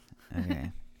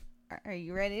Are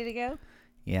you ready to go?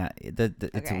 Yeah,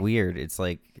 it's weird. It's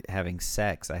like having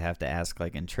sex. I have to ask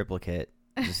like in triplicate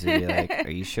just to be like,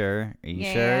 "Are you sure? Are you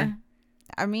sure? Yeah.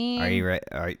 I mean, Are you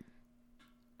Are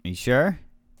you sure?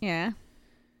 Yeah.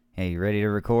 Hey, you ready to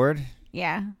record?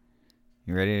 Yeah.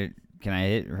 You ready to? Can I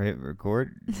hit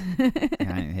record?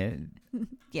 Can I hit?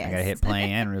 Yes. I gotta hit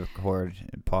play and record,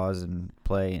 and pause and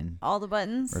play and all the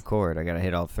buttons. record. I gotta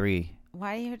hit all three.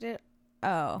 Why do you have to?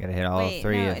 Oh. Gotta hit all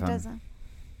three. No, if it doesn't.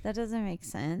 That doesn't make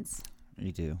sense.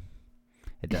 You do.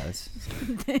 It does.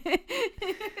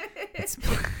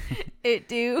 It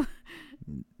do.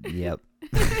 Yep.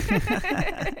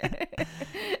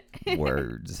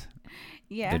 Words.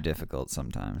 Yeah. They're difficult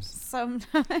sometimes.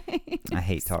 Sometimes. I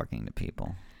hate talking to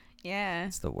people. Yeah.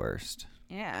 It's the worst.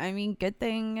 Yeah. I mean, good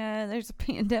thing there's a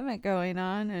pandemic going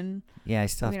on, and yeah, I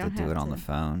still have to do it on the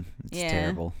phone. It's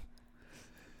terrible.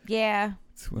 Yeah.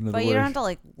 It's one of the but worst. You don't have to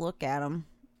like look at them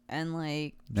and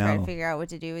like try to figure out what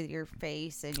to do with your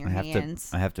face and your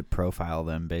hands. I have to profile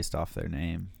them based off their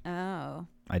name. Oh.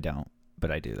 I don't,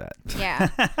 but I do that. Yeah.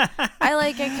 I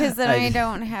like it because then I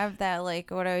don't have that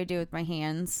like what do I do with my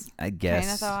hands I guess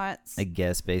kind of thoughts. I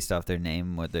guess based off their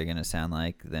name, what they're gonna sound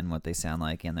like, then what they sound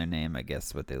like in their name, I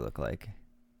guess what they look like.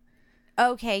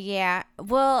 Okay, yeah.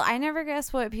 Well, I never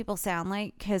guess what people sound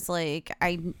like because like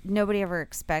nobody ever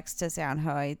expects to sound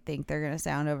how I think they're gonna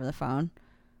sound over the phone.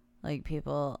 Like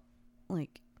people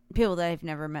that I've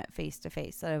never met face to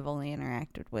face that I've only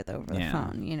interacted with over the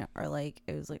phone, you know, or like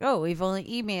it was like, oh, we've only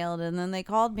emailed and then they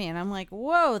called me and I'm like,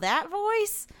 whoa, that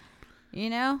voice,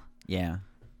 you know? Yeah.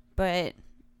 But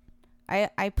I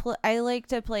like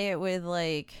to play it with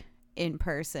like in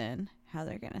person how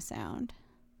they're gonna sound.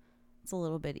 It's a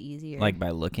little bit easier. Like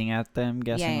by looking at them,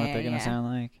 guessing what they're gonna sound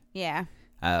like. Yeah.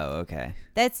 Oh, okay.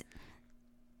 That's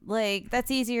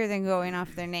easier than going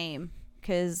off their name.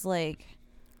 Because, like,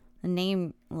 the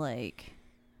name, like,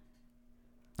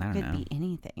 I don't know. Could be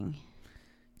anything.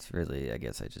 It's really, I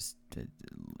guess I just,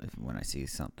 when I see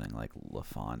something like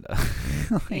LaFonda,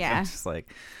 I'm just like,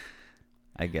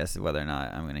 I guess whether or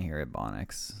not I'm going to hear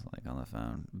Ebonics, like, on the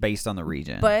phone. Based on the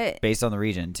region. But based on the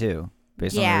region, too.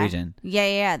 Based on the region.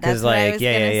 Yeah. That's what I was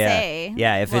going to say.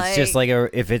 Yeah, if it's just like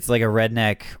a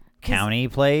redneck county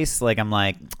place, like, I'm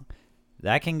like...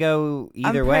 That can go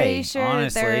either way. I'm pretty sure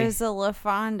honestly. There's a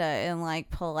LaFonda in like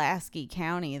Pulaski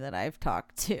County that I've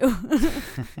talked to,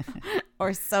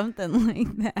 or something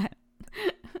like that.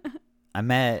 I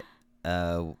met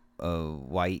a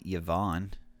white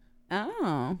Yvonne.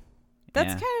 Oh,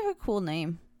 that's kind of a cool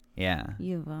name. Yeah,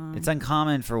 Yvonne. It's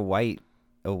uncommon for a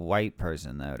white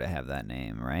person though to have that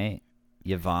name, right?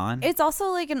 Yvonne. It's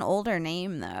also like an older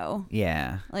name though.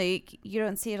 Yeah. Like you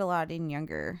don't see it a lot in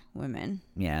younger women.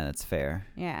 Yeah, that's fair.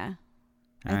 Yeah.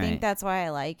 I think that's why I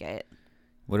like it.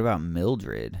 What about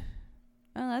Mildred?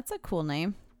 Oh, that's a cool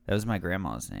name. That was my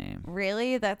grandma's name.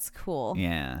 Really? That's cool.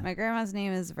 Yeah. My grandma's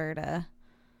name is Verda.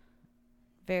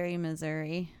 Very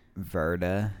Missouri.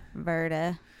 Vertigo.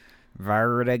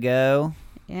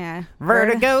 Yeah.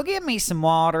 Vertigo, give me some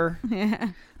water. Yeah.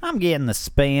 I'm getting the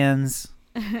spins.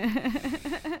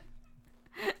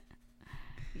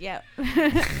 Yep.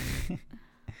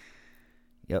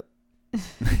 Yep.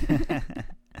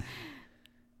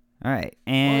 All right.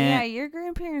 And your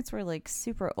grandparents were like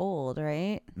super old,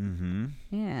 right? Mm-hmm.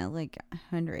 Yeah, like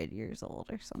 100 years old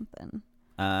or something.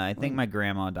 I think my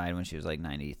grandma died when she was like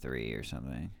 93 or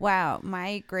something. Wow,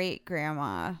 my great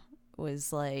grandma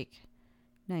was like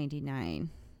 99,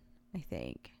 I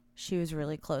think. She was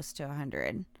really close to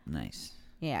 100. Nice.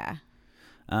 Yeah.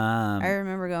 I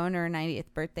remember going to her 90th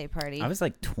birthday party. I was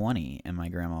like 20 and my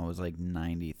grandma was like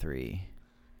 93.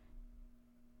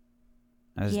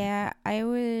 I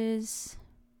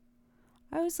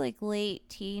was like late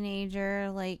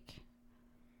teenager, like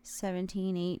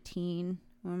 17, 18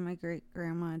 when my great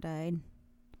grandma died.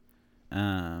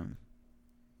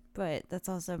 But that's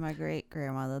also my great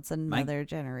grandma. That's another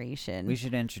generation. We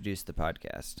should introduce the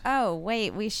podcast. Oh,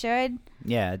 wait, we should?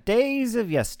 Yeah, Days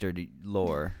of Yesterday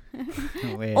lore.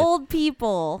 Old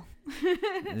people.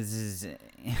 This is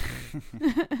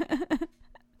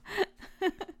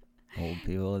old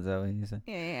people, is that what you said?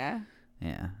 Yeah.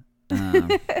 Yeah.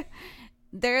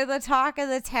 They're the talk of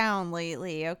the town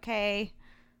lately, okay?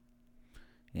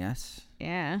 Yes.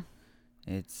 Yeah.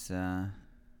 It's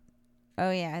Oh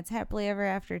yeah, it's happily ever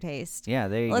after taste. Yeah,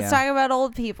 there you go. Let's talk about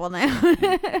old people now.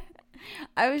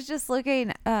 I was just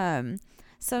looking,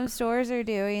 some stores are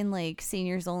doing like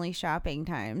seniors only shopping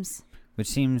times. Which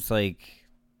seems like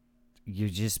you're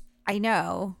just I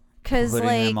know. Cause putting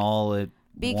like them all at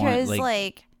because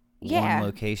one, yeah. one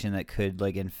location that could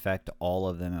like infect all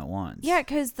of them at once. Yeah,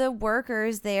 because the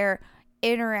workers there,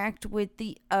 interact with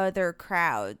the other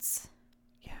crowds.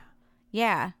 Yeah.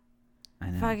 Yeah. I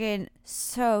know. Fucking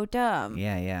so dumb.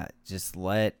 Yeah. Just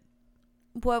let.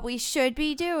 What we should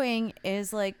be doing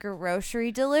is like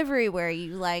grocery delivery where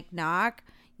you like knock,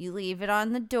 you leave it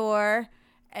on the door,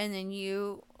 and then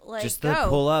you like just go.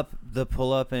 the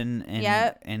pull up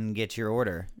and get your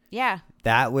order. Yeah.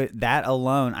 That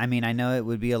alone. I mean, I know it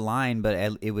would be a line,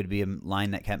 but it would be a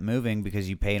line that kept moving because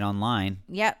you paid online.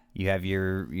 Yep. You have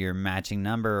your matching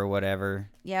number or whatever.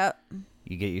 Yep.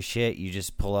 You get your shit. You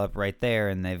just pull up right there,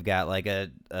 and they've got like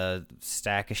a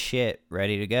stack of shit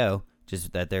ready to go.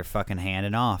 Just that they're fucking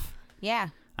handing off. Yeah.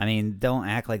 I mean, don't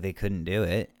act like they couldn't do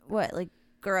it. What, like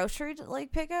grocery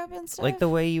like pickup and stuff? Like the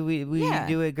way we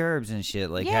do at Gerbs and shit.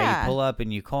 Like how you pull up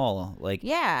and you call. Like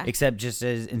except just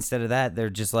instead of that, they're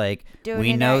just like,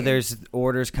 we know there's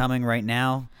orders coming right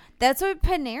now. That's what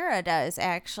Panera does,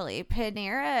 actually.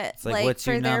 Panera, it's like what's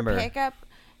for your their number?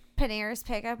 Panera's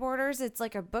pickup orders, it's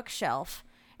like a bookshelf,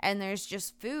 and there's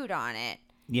just food on it.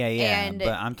 Yeah, and but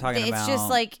I'm talking about... It's just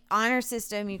like honor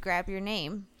system, you grab your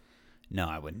name. No,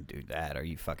 I wouldn't do that. Are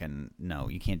you fucking... No,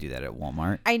 you can't do that at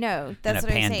Walmart. I know. That's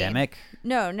what I'm saying. In a pandemic?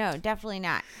 No, definitely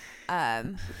not.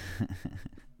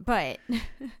 But...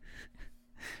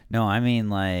 No, I mean,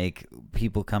 like,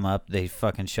 people come up, they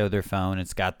fucking show their phone,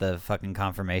 it's got the fucking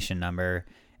confirmation number,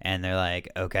 and they're like,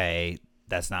 okay,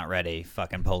 that's not ready,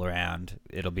 fucking pull around,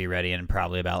 it'll be ready in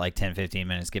probably about like 10-15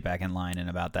 minutes, get back in line in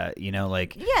about that, you know,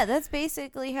 like... Yeah, that's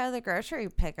basically how the grocery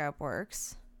pickup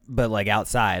works. But like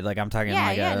outside, like I'm talking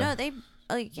they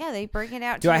bring it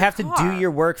out to your car. Do I have to do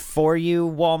your work for you,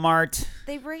 Walmart?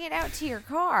 They bring it out to your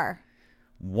car.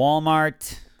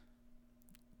 Walmart.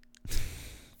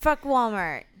 Fuck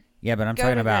Walmart. Yeah, but I'm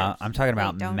talking about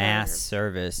mass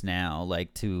service now,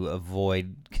 like to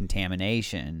avoid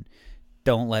contamination.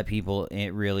 Don't let people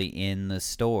really in the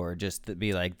store. Just to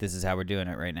be like, this is how we're doing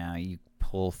it right now. You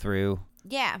pull through.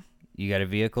 Yeah. You got a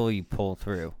vehicle, you pull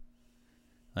through.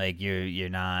 Like you're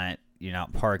not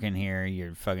parking here.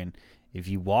 You're fucking. If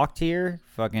you walked here,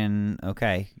 fucking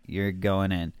okay, you're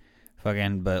going in.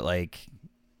 Fucking, but like,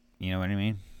 you know what I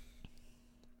mean?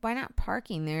 Why not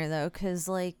parking there, though? Because,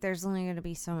 like, there's only going to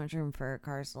be so much room for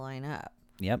cars to line up.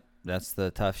 Yep, that's the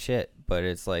tough shit. But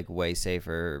it's, like, way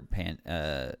safer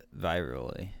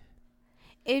virally.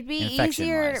 It'd be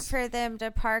easier for them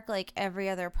to park, like, every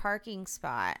other parking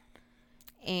spot.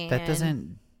 And that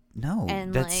doesn't... No,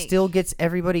 and that still gets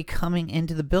everybody coming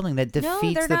into the building. That defeats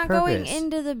the purpose. No, they're not going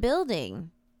into the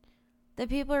building. The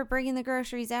people are bringing the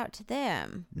groceries out to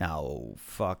them. No,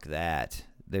 fuck that.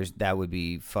 That would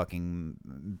be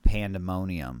fucking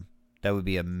pandemonium. That would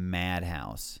be a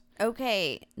madhouse.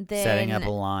 Okay, then... Setting up a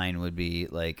line would be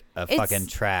like a fucking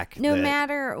track. No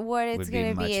matter what it's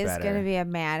going to be, it's going to be a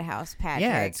madhouse, Patrick.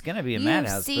 Yeah, it's going to be a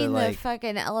madhouse. You've seen the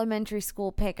fucking elementary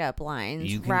school pickup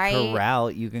lines, you can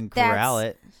right? You can corral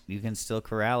it. You can still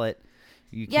corral it.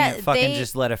 You can't fucking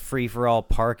just let a free-for-all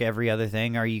park every other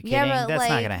thing. Are you kidding? Yeah, that's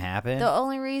not going to happen. The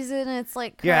only reason it's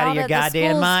like you're out of your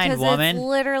goddamn mind, woman. It's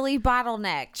literally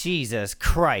bottlenecked. Jesus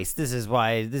Christ. This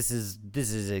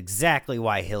is exactly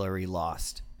why Hillary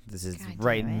lost. This is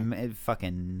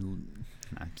fucking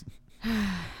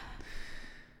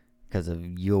because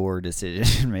of your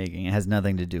decision making. It has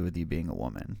nothing to do with you being a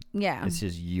woman. Yeah. It's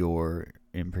just your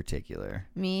in particular.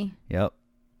 Me? Yep.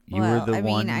 You were the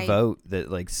one vote that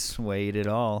like swayed it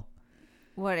all.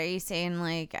 What are you saying?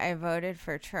 Like I voted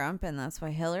for Trump and that's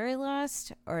why Hillary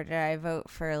lost, or did I vote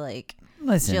for like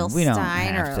Jill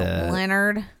Stein or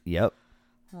Leonard? Yep.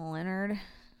 Leonard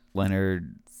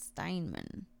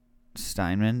Steinman.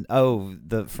 Oh,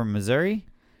 from Missouri.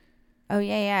 Oh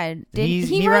yeah.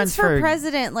 He runs for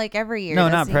president like every year. No,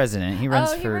 not president. He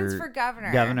runs for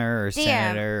governor. Governor or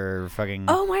senator or fucking.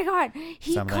 Oh my God.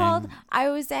 He something. called. I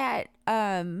was at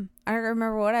I don't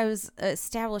remember what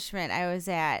establishment I was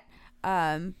at.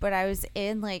 But I was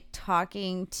in like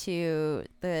talking to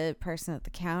the person at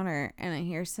the counter, and I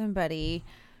hear somebody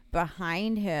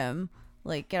behind him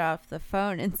like get off the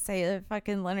phone and say that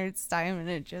fucking Leonard Steinman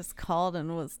had just called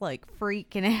and was like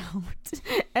freaking out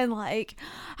and like,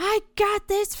 I got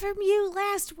this from you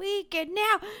last week and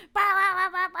now blah, blah,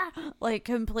 blah, blah, like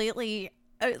completely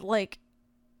like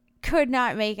could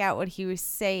not make out what he was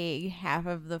saying half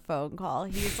of the phone call.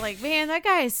 He's like, man, that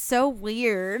guy is so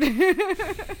weird.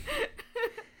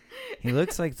 He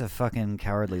looks like the fucking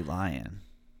Cowardly Lion.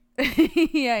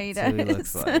 Yeah, he does. That's who he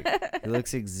looks like. He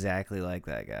looks exactly like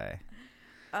that guy.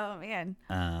 Oh man.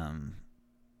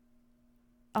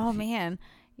 Oh man.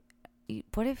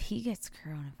 What if he gets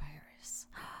coronavirus?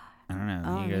 I don't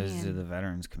know. He goes to the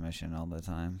Veterans Commission all the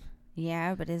time.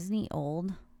 Yeah, but isn't he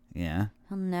old? Yeah.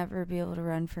 He'll never be able to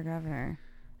run for governor.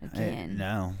 again.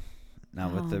 No.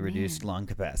 Not with the reduced lung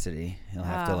capacity. He'll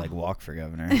have to like walk for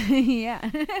governor. Yeah.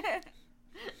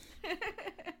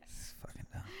 It's fucking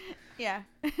dumb. Yeah.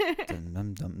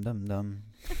 Dum dum dum dum.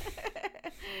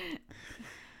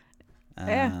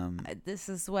 Yeah. This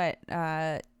is what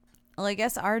well, I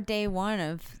guess our day one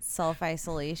of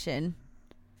self-isolation.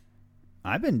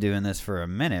 I've been doing this for a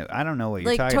minute. I don't know what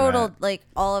you're like talking total about. like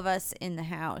all of us in the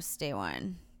house day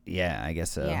one. Yeah, I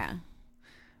guess so. Yeah.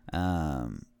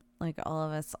 Like all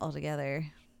of us all together.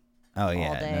 Oh yeah.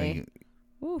 All day.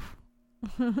 No, Oof.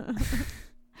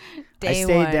 I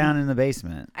stayed down in the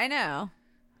basement. I know.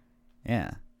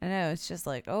 Yeah. I know. It's just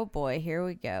like, oh boy, here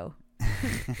we go.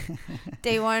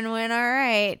 Day one went all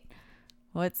right.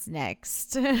 What's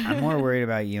next? I'm more worried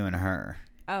about you and her.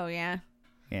 Oh yeah.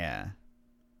 Yeah.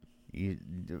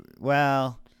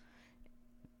 Well,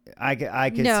 I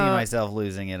could see myself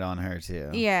losing it on her too.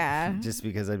 Yeah. Just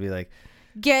because I'd be like,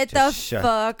 get the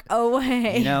fuck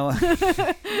away. You know,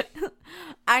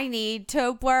 I need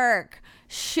to work.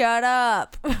 Shut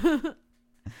up.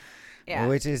 Yeah.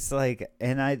 Which is like,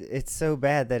 and it's so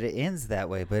bad that it ends that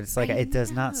way, but it's like, it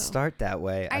does not start that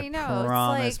way. I know.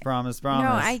 Promise. No,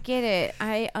 I get it.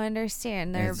 I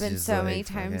understand. There have been so many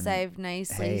times I've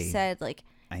nicely said, like,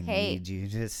 I need you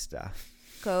to stop.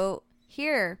 Go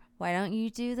here. Why don't you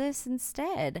do this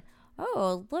instead?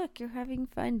 Oh, look, you're having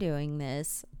fun doing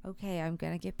this. Okay, I'm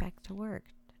going to get back to work.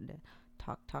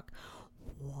 Talk.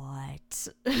 What?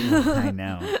 I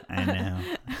know.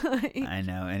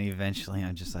 And eventually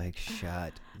I'm just like,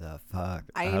 shut the fuck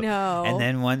up. I know. And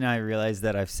then when I realize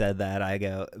that I've said that, I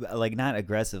go, like, not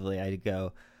aggressively, I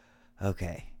go,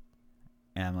 okay.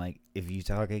 And I'm like, if you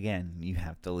talk again, you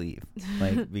have to leave.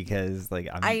 Like, because, like,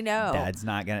 I know. Dad,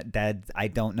 I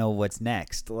don't know what's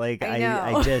next. Like,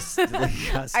 I just, like,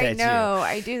 I know.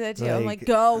 I do that too. Like, I'm like,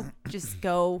 go. Just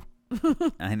go.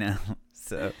 I know.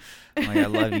 So, I'm like, I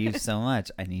love you so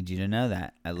much. I need you to know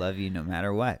that. I love you no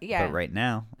matter what. Yeah. But right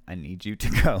now, I need you to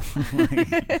go.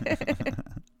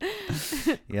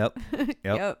 Yep.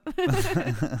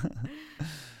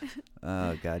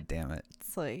 Oh, God damn it.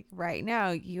 It's like, right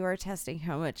now, you are testing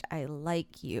how much I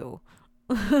like you.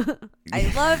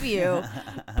 I love you,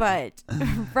 but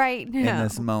right now. In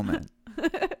this moment.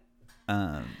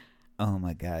 Oh,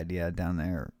 my God. Yeah, down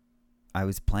there. I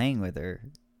was playing with her.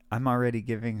 I'm already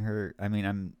giving her, I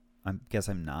mean, I guess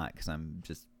I'm not, because I'm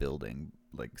just building,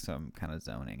 like, so I'm kind of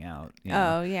zoning out. You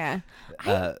know? Oh, yeah.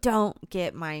 I don't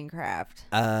get Minecraft.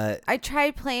 I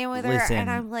tried playing with her,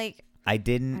 and I'm like, I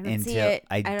don't see it.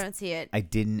 I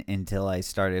didn't until I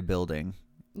started building.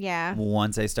 Yeah.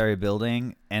 Once I started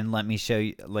building, and let me show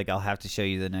you, like, I'll have to show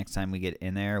you the next time we get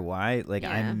in there why. Like,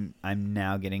 yeah. I'm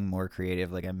now getting more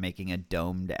creative. Like, I'm making a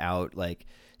domed out, like,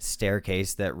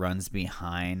 staircase that runs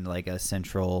behind, like, a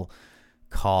central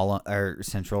column or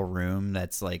central room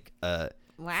that's like for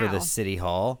the city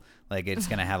hall. Like, it's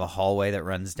gonna have a hallway that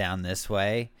runs down this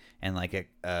way, and like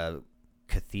a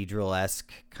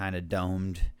cathedral-esque kind of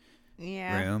domed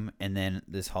room, and then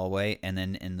this hallway, and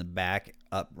then in the back,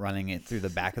 up running it through the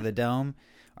back of the dome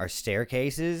are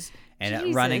staircases,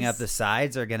 and running up the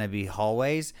sides are gonna be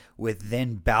hallways with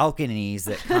then balconies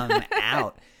that come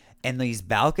out. And these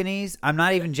balconies, I'm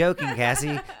not even joking,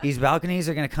 Cassie. These balconies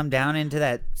are going to come down into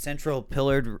that central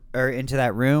pillared, or into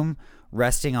that room,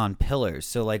 resting on pillars.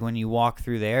 So, like, when you walk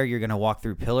through there, you're going to walk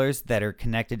through pillars that are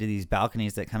connected to these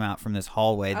balconies that come out from this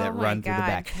hallway that run through the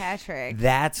back. Patrick.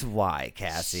 That's why,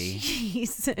 Cassie.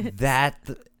 Jesus. That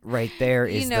right there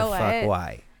is the fuck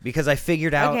why. Because I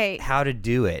figured out how to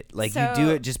do it. Like, you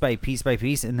do it just by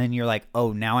piece, and then you're like,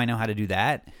 oh, now I know how to do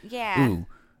that? Yeah. Ooh,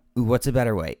 what's a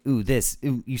better way? Ooh, this.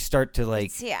 Ooh, you start to like.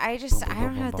 See, I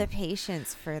don't have the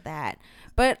patience for that.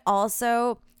 But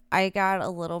also, I got a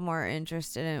little more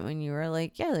interested in it when you were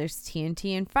like, yeah, there's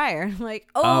TNT and fire. I'm like,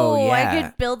 yeah. I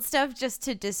could build stuff just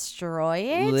to destroy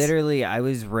it. Literally, I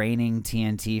was raining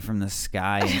TNT from the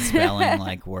sky and spelling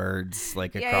like words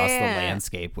like across the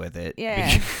landscape with it.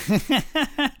 Yeah.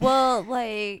 Well,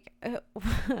 like,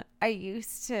 I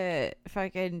used to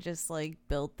fucking just like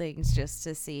build things just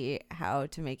to see how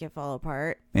to make it fall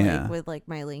apart. Yeah. Like, with like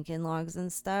my Lincoln logs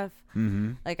and stuff.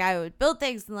 Mm-hmm. Like, I would build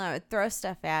things and then I would throw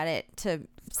stuff at it to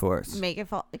make it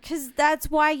fall, because that's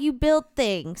why you build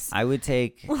things. I would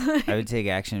take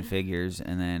action figures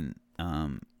and then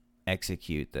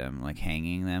execute them, like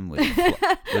hanging them with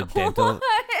dental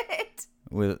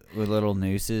with little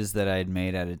nooses that I'd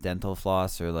made out of dental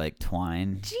floss or like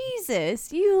twine.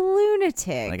 Jesus, you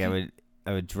lunatic! Like,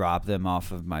 I would drop them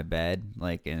off of my bed,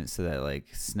 like, and so that like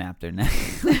snap their neck.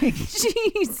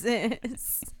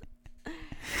 Jesus.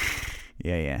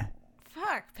 Yeah.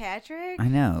 Fuck, Patrick. I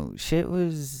know. Shit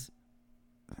was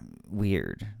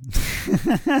weird.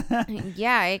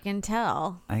 Yeah, I can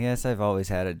tell. I guess I've always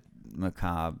had a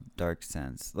macabre, dark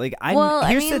sense. Like,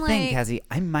 here's the thing, Cassie.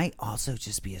 I might also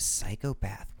just be a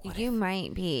psychopath. You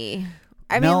might be.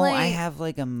 I have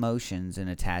like emotions and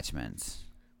attachments.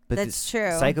 But that's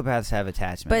true. Psychopaths have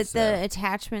attachments. But the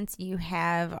attachments you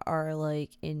have are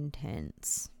like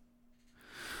intense.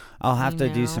 I'll have to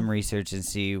do some research and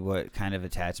see what kind of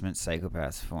attachments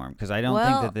psychopaths form, because I don't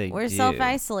think that we're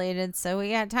self-isolated, so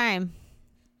we got time.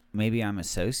 Maybe I'm a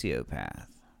sociopath.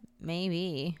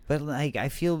 Maybe. But like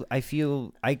I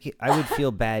would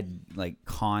feel bad like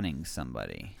conning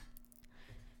somebody.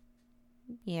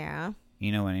 Yeah.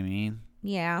 You know what I mean?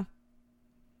 Yeah.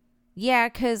 Yeah,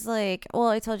 because like, well,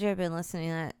 I told you I've been listening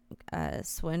to that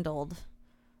Swindled,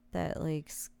 that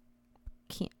like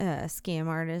scam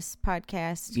artist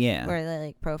podcast. Yeah. Where they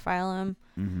like profile them.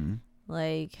 Mm-hmm.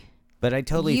 Like. But I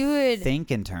totally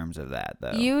think in terms of that,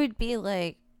 though. You would be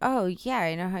like, oh, yeah,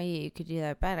 I know how you could do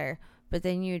that better. But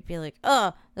then you would be like,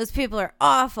 oh, those people are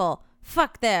awful.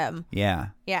 Fuck them. Yeah.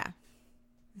 Yeah.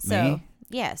 So, me?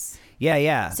 Yes.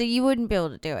 Yeah. So you wouldn't be able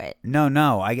to do it. No.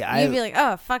 You'd be like,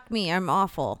 oh, fuck me. I'm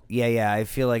awful. Yeah. I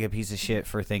feel like a piece of shit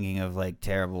for thinking of like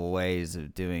terrible ways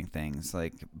of doing things.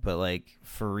 Like, but like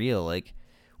for real, like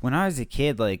when I was a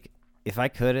kid, like if I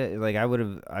could, like I would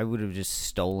have just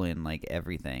stolen like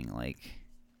everything, like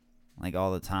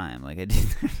all the time, like I did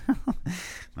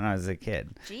when I was a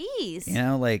kid. Jeez. You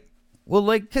know, like, well,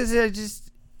 like, cause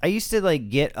I used to like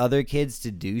get other kids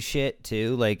to do shit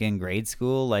too, like in grade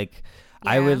school, like.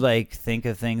 Yeah. I would like think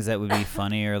of things that would be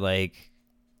funny or like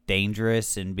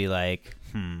dangerous and be like,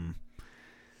 I'm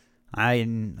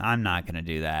not gonna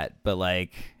do that, but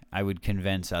like I would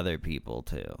convince other people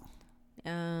to.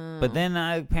 But then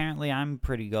apparently I'm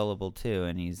pretty gullible too,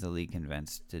 and easily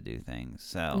convinced to do things.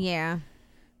 So yeah,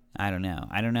 I don't know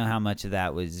how much of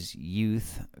that was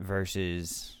youth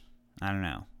versus I don't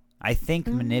know. I think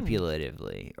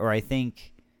manipulatively, or I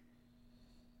think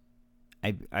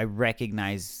I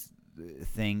recognize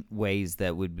ways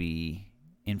that would be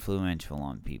influential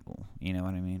on people. You know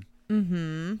what I mean?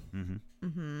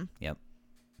 Yep.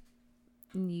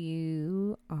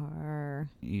 You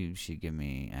should give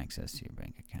me access to your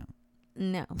bank account.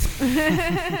 No.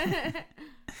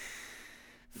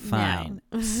 Fine.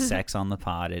 No. Sex on the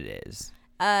pod it is.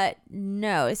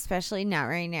 No, especially not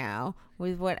right now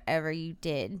with whatever you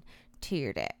did to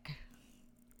your dick.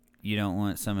 You don't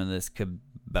want some of this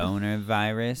boner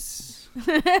virus?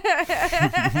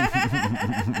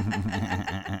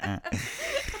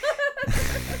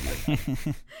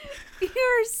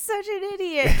 You're such an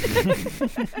idiot.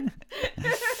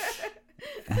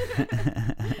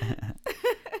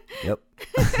 Yep.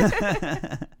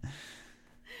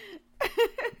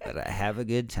 But I have a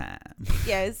good time.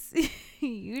 Yes,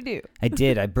 you do. I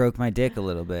did. I broke my dick a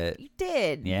little bit. You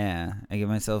did. Yeah. I gave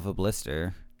myself a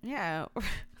blister. Yeah.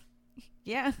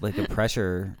 Yeah. Like a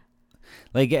pressure.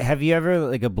 Like, have you ever,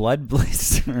 like, a blood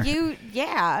blister?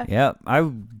 Yeah. Yep.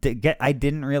 I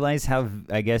didn't realize how,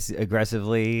 I guess,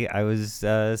 aggressively I was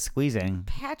squeezing.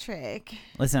 Patrick.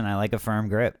 Listen, I like a firm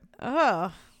grip.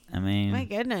 Oh. I mean. My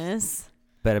goodness.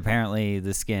 But apparently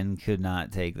the skin could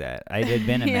not take that. It had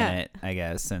been a minute, I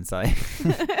guess, since I...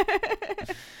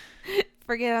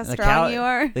 Forget how strong you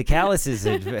are. The calluses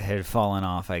had fallen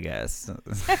off, I guess.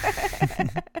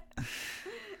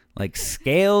 Like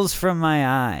scales from my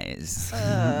eyes.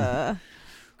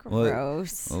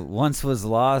 Gross. What once was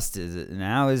lost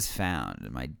now is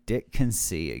found. My dick can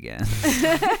see again.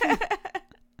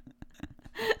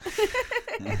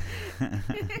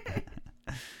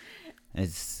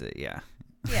 It's Yeah.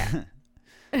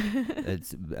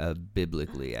 It's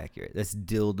biblically accurate. That's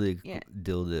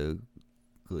dildically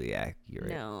accurate.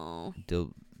 No.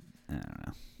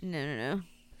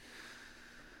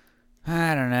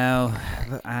 I don't know.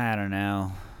 No. I don't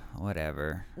know.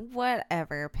 Whatever,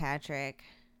 Patrick.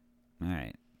 All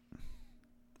right.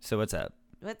 So what's up?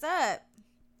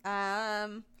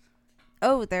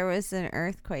 Oh, there was an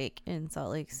earthquake in Salt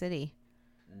Lake City.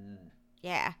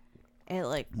 Yeah.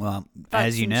 It well,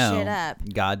 as you know, shit up.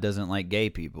 God doesn't like gay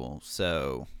people,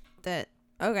 so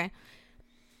okay.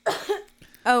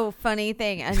 Oh, funny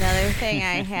thing. Another thing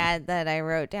I had that I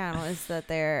wrote down was that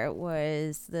there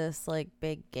was this like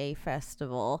big gay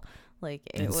festival. Like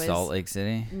it was Salt Lake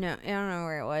City? No, I don't know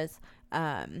where it was.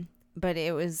 But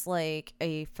it was like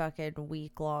a fucking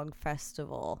week-long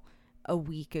festival a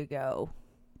week ago.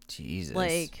 Jesus.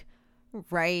 Like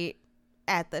right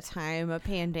at the time a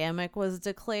pandemic was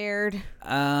declared.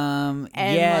 And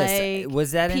yes. Like,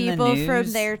 was that in the news? People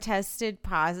from there tested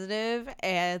positive,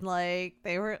 and like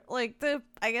they were like the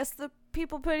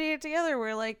people putting it together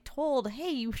were like told,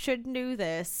 hey, you shouldn't do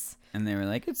this. And they were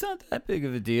like, it's not that big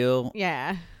of a deal.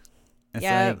 Yeah. It's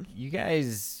like, you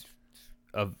guys,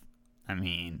 of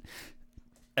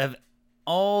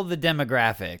all the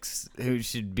demographics who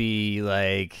should be,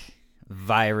 like,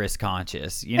 virus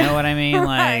conscious. You know what I mean?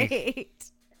 Like,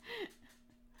 right.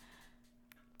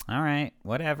 All right,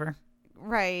 whatever.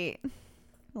 Right.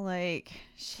 Like,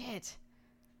 shit.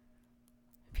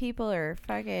 People are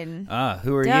fucking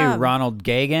who are dumb. you, Ronald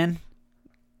Gagan?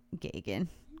 Gagan.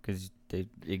 Because they're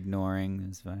ignoring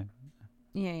this vibe.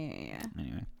 Yeah.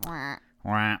 Anyway.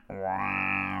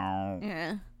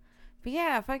 Yeah. But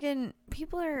yeah, fucking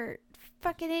people are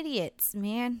fucking idiots,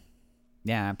 man.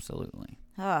 Yeah, absolutely.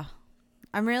 Oh,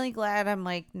 I'm really glad I'm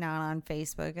like not on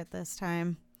Facebook at this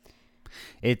time.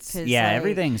 It's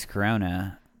everything's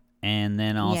Corona, and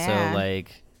then also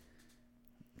like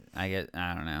I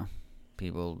don't know,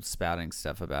 people spouting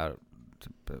stuff about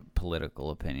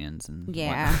political opinions and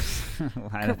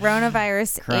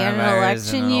coronavirus and an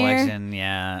election year.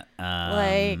 Yeah,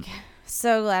 like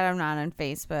so glad I'm not on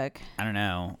Facebook. I don't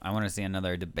know. I want to see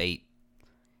another debate.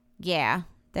 Yeah,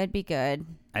 that'd be good.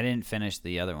 I didn't finish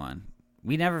the other one.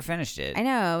 We never finished it. I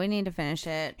know. We need to finish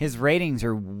it. His ratings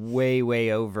are way,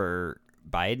 way over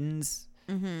Biden's.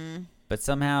 Mm-hmm. But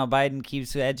somehow Biden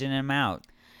keeps edging him out.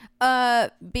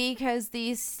 Because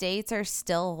these states are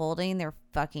still holding their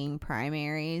fucking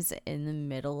primaries in the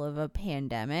middle of a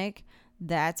pandemic.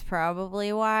 That's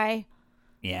probably why.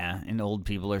 Yeah, and old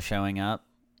people are showing up.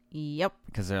 Yep.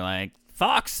 Because they're like,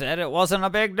 Fox said it wasn't a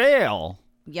big deal.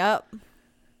 Yep.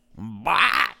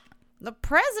 Bah! The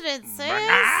president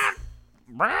says...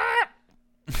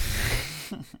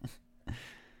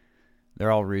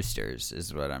 They're all roosters,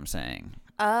 is what I'm saying.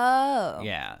 Oh.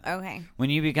 Yeah. Okay. When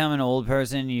you become an old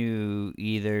person, you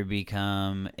either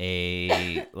become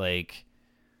a, like,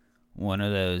 one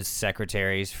of those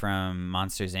secretaries from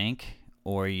Monsters, Inc.,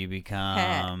 or you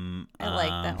become... I like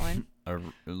that one.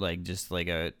 Just like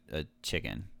a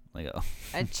chicken. Like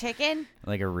a chicken?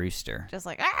 Like a rooster. Just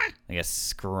like, like a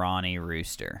scrawny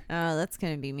rooster. Oh, that's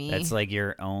going to be me. That's like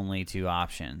your only two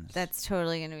options. That's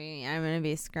totally going to be me. I'm going to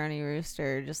be a scrawny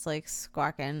rooster, just like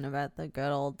squawking about the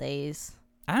good old days.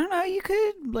 I don't know. You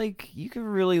could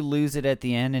really lose it at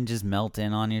the end and just melt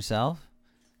in on yourself.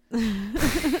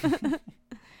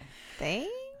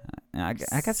 Thanks?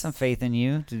 I got some faith in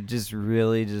you to just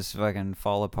really just fucking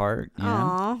fall apart. You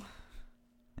know?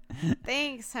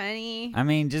 Thanks, honey. I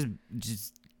mean, just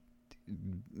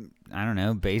I don't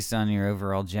know, based on your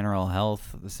overall general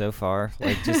health so far,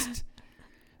 like just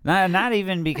not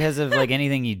even because of like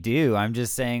anything you do. I'm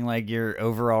just saying like your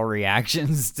overall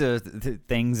reactions to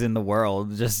things in the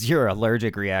world, just your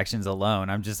allergic reactions alone.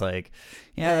 I'm just like,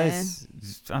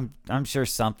 I'm sure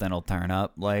something will turn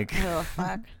up. Like, oh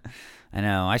fuck. I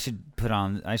know. I should put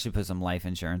some life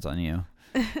insurance on you.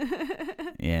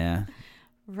 Yeah.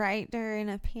 Right during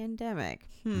a pandemic.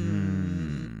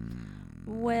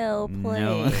 Well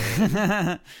played.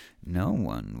 No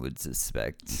one would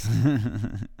suspect.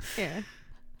 Yeah.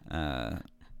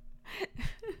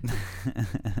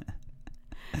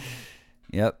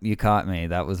 Yep, you caught me.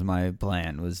 That was my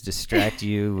plan, was distract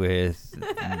you with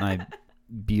my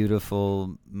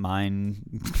beautiful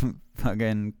mind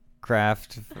fucking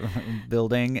craft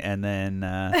building, and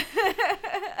then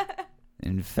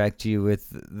infect you with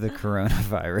the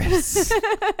coronavirus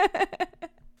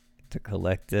to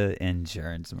collect the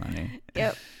insurance money.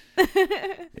 Yep.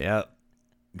 Yep.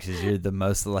 Because you're the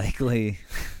most likely.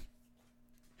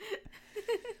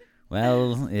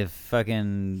 Well, if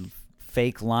fucking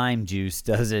fake lime juice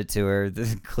does it to her,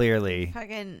 clearly.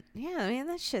 Fucking, yeah, man,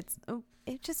 that shit's,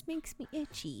 it just makes me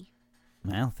itchy.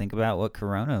 Well, think about what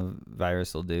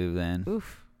coronavirus will do then.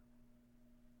 Oof.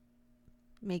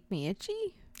 Make me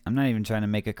itchy? I'm not even trying to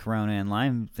make a corona and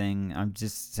lime thing. I'm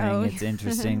just saying it's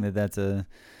interesting that that's a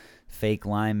fake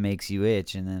lime makes you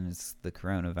itch, and then it's the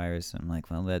coronavirus. I'm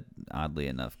like, well, that oddly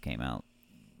enough came out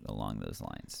along those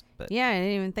lines. But yeah, I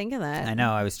didn't even think of that. I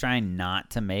know. I was trying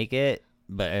not to make it,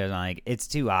 but like it's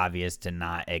too obvious to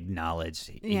not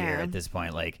acknowledge here at this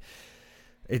point. Like,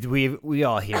 we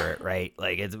all hear it, right?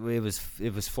 Like it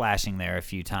was flashing there a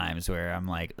few times where I'm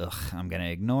like, ugh, I'm gonna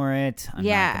ignore it. I'm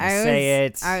not gonna say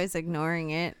it. I was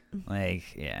ignoring it.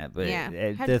 Like, yeah, but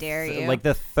how dare you? Like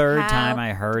the third time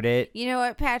I heard it. You know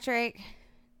what, Patrick?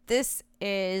 This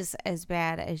is as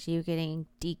bad as you getting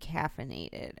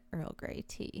decaffeinated Earl Grey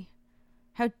tea.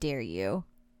 How dare you?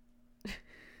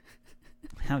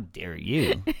 How dare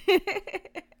you?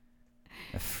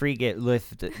 A free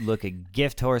look a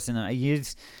gift horse in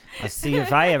the. I'll see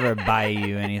if I ever buy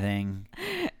you anything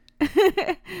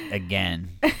again.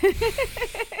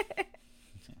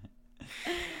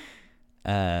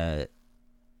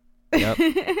 Yep.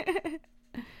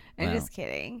 I'm just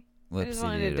kidding. I just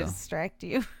wanted to distract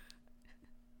you.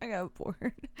 I got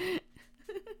bored.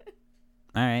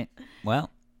 All right.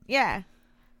 Well. Yeah.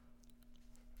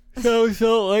 So we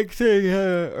felt like seeing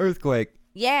an earthquake.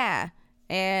 Yeah.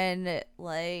 And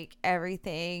like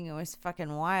everything was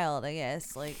fucking wild, I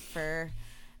guess. Like for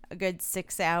a good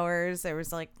 6 hours, there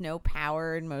was like no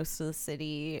power in most of the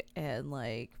city, and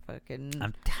like fucking.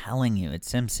 I'm telling you,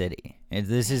 it's SimCity.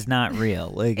 This is not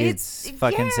real. Like it's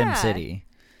fucking SimCity.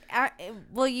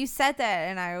 Well, you said that,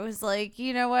 and I was like,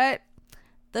 you know what?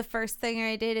 The first thing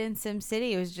I did in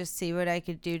SimCity was just see what I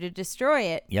could do to destroy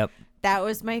it. Yep. That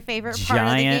was my favorite part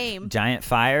of the game. Giant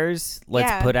fires.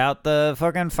 Let's put out the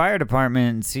fucking fire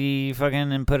department and see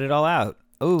fucking and put it all out.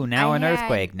 Oh, now an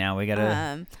earthquake. Now we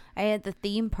gotta. I had the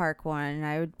theme park one, and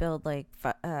I would build like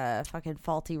fucking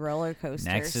faulty roller coasters.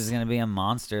 Next is gonna be a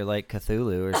monster like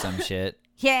Cthulhu or some shit.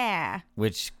 Yeah.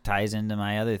 Which ties into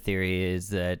my other theory is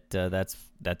that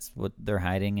that's what they're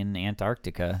hiding in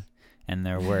Antarctica. And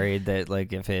they're worried that,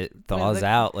 like, if it thaws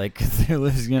out, like,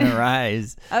 Cthulhu's going to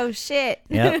rise. Oh, shit.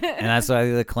 Yep. And that's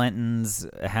why the Clintons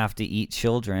have to eat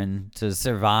children to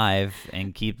survive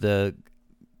and keep the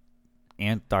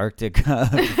Antarctica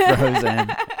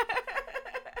frozen.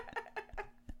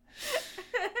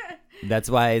 That's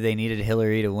why they needed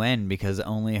Hillary to win, because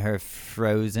only her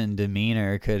frozen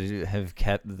demeanor could have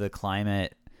kept the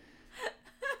climate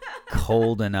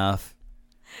cold enough.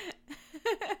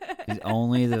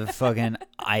 Only the fucking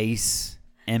ice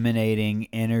emanating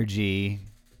energy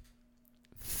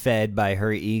fed by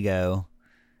her ego.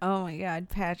 Oh my God,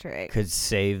 Patrick. Could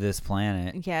save this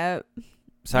planet. Yep.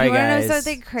 Sorry, you guys. Know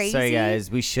something crazy? Sorry, guys.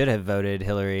 We should have voted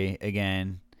Hillary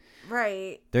again.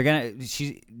 Right.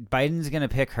 Biden's gonna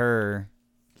pick her,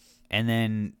 and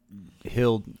then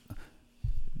he'll.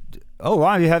 Oh,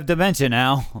 wow, you have dementia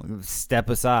now. Step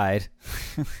aside.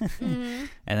 Mm-hmm.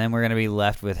 And then we're gonna be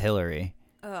left with Hillary.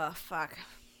 Oh, fuck.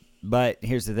 But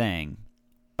here's the thing.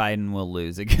 Biden will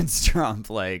lose against Trump,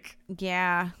 like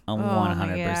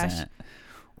 100%.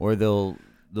 Or they'll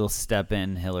step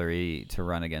in Hillary to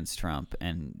run against Trump,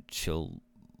 and she'll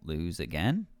lose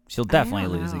again. She'll definitely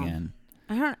lose again.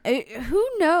 Who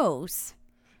knows?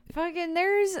 Fucking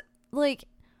there's like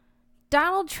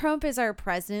Donald Trump is our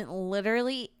president.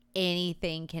 Literally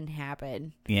anything can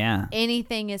happen. Yeah.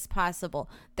 Anything is possible.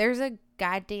 There's a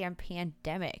goddamn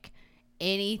pandemic.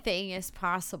 Anything is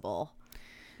possible.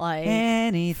 Like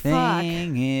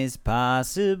anything is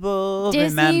possible. Disney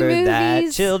Remember movies,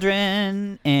 that,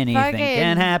 children. Anything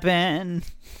can happen.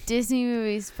 Disney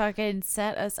movies fucking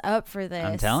set us up for this.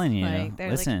 I'm telling you. Like,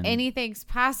 listen, like, anything's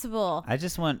possible.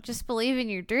 Just believe in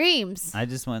your dreams. I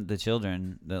just want the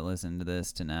children that listen to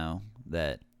this to know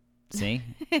that, see,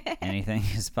 anything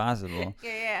is possible.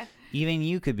 Yeah. Even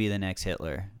you could be the next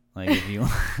Hitler. Like if you,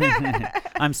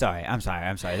 I'm sorry.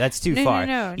 That's too far.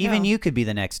 No. Even you could be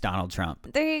the next Donald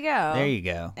Trump. There you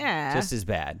go. Yeah. Just as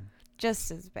bad.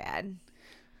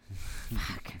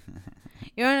 Fuck.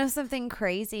 You want to know something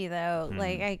crazy though?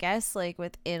 Like I guess like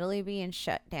with Italy being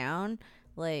shut down,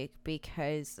 like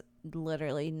because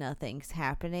literally nothing's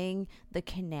happening, the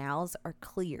canals are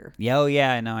clear. Yeah, oh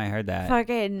yeah, I know. I heard that.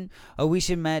 Fucking. Oh, we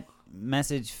should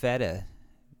message Feta.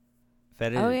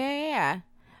 Oh yeah.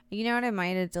 You know what? I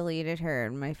might have deleted her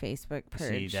in my Facebook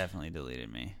purge. She definitely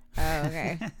deleted me. Oh,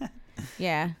 okay.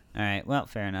 Yeah. All right. Well,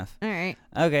 fair enough. All right.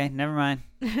 Okay. Never mind.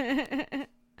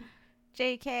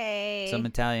 JK. Some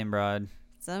Italian broad.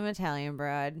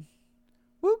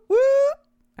 Whoop, whoop.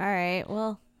 All right.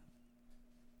 Well,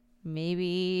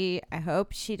 maybe I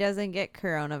hope she doesn't get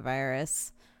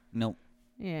coronavirus. Nope.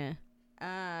 Yeah.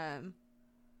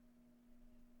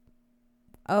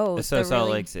 Oh, so Salt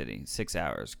Lake City, 6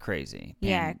 hours, crazy.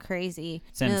 Yeah, crazy.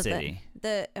 SimCity.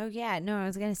 I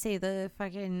was gonna say the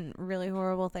fucking really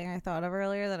horrible thing I thought of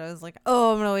earlier that I was like,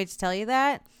 oh, I'm gonna wait to tell you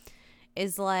that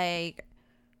is like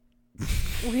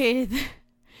with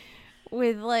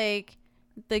like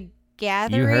the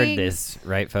gathering. You heard this,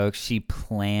 right, folks? She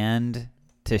planned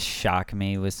to shock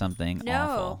me with something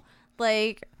awful.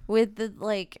 Like with the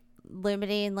like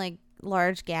limiting like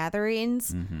large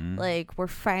gatherings, like we're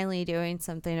finally doing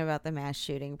something about the mass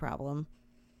shooting problem.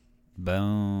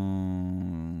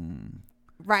 Boom.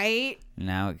 Right?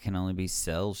 Now it can only be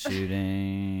cell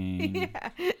shooting. Yeah.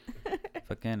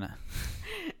 Fucking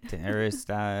terrorist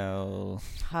style.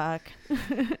 Fuck.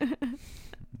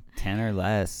 10 or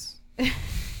less. I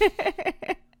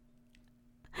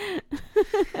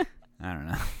don't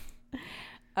know.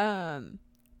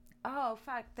 Oh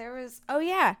fuck, there was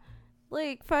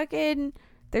like fucking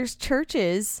there's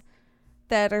churches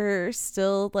that are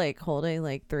still like holding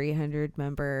like 300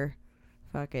 member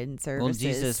fucking services. Well,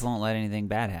 Jesus won't let anything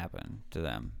bad happen to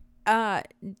them.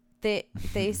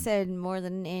 They said more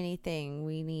than anything,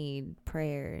 we need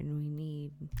prayer and we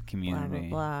need community, blah, blah,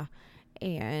 blah.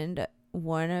 And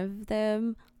one of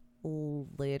them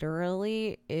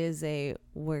literally is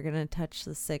we're going to touch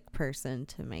the sick person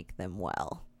to make them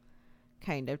well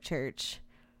kind of church.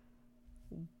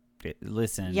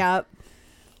 Listen. Yep.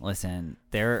 Listen,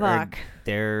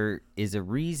 there is a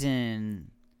reason.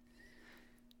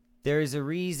 There is a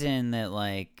reason that,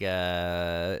 like,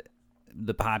 the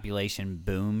population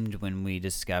boomed when we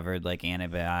discovered, like,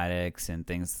 antibiotics and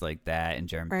things like that and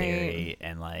germ theory.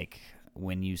 And, like,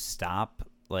 when you stop,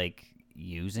 like,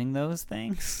 using those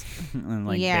things and,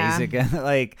 like, basic,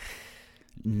 like,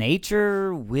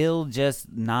 nature will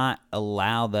just not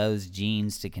allow those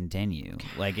genes to continue.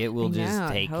 Like, it will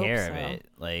just take care of it.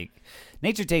 Like,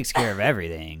 nature takes care of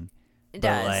everything. It but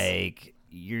does. Like,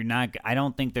 I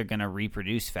don't think they're gonna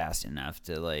reproduce fast enough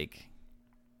to, like.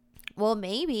 Well,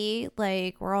 maybe,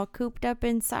 like, we're all cooped up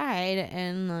inside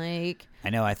and, like, I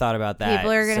know, I thought about that.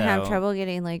 People are gonna have trouble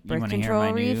getting, like, birth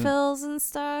control refills and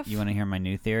stuff. You want to hear my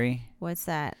new theory? What's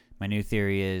that? My new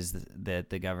theory is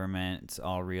that the governments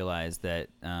all realize that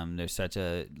there's such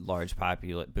a large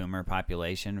boomer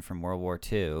population from World War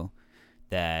II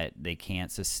that they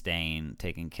can't sustain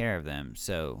taking care of them.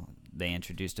 So they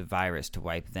introduced a virus to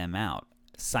wipe them out,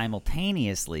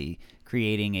 simultaneously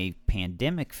creating a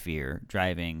pandemic fear,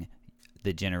 driving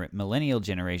the millennial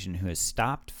generation who has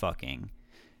stopped fucking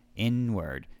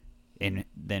inward, and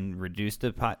then reduced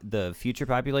the future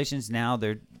populations. Now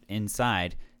they're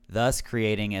inside, thus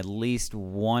creating at least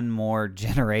one more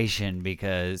generation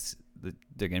because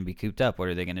they're going to be cooped up. What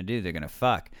are they going to do? They're going to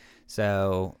fuck.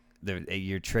 So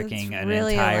you're tricking an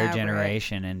really entire elaborate.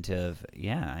 Generation into,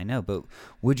 yeah, I know, but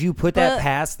would you put that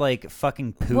past, like,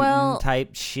 fucking Putin type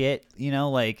shit, you know,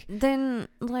 like? Then,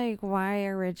 like, why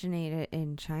originate it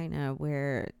in China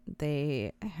where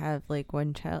they have, like,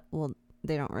 one child? Well,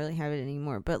 they don't really have it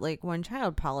anymore, but, like, one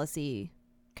child policy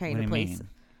kind of place. Mean?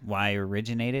 Why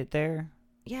originate it there?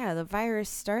 Yeah, the virus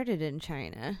started in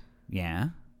China. Yeah.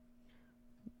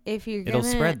 It'll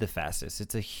spread the fastest.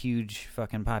 It's a huge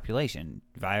fucking population.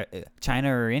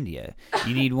 China or India.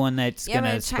 You need one that's going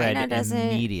to spread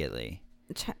immediately.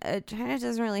 China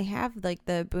doesn't really have, like,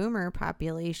 the boomer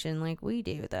population like we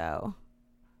do, though.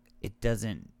 It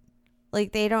doesn't.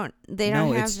 Like, they don't have that.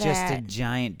 No, it's just a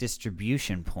giant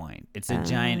distribution point. It's a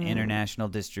giant international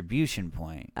distribution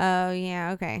point. Oh,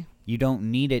 yeah, okay. You don't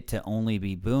need it to only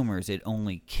be boomers. It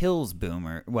only kills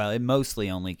boomer. Well, it mostly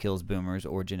only kills boomers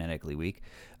or genetically weak.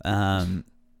 I'm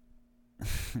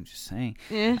just saying.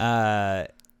 Yeah.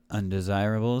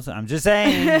 Undesirables. I'm just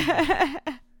saying.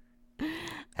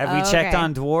 Have we checked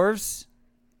on dwarves?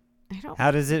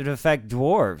 How does it affect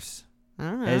dwarves? I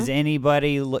don't know. Has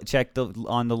anybody checked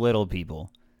on the little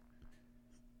people?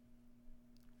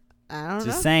 I don't know.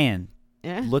 Just saying.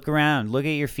 Yeah. Look around. Look at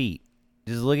your feet.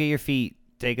 Just look at your feet.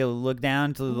 Take a look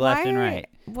down to the left and right.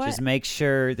 What? Just make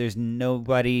sure there's none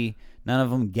of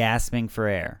them gasping for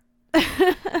air.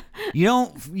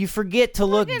 You forget to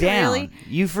look down. Really?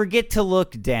 You forget to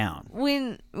look down.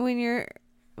 When you're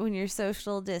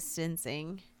social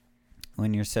distancing.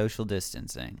 When you're social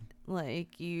distancing.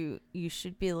 Like, you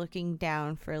should be looking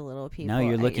down for little people. No,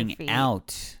 you're looking your feet.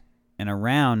 out and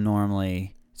around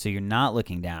normally, so you're not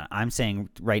looking down. I'm saying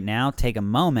right now, take a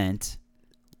moment,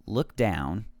 look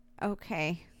down.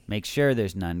 Okay. Make sure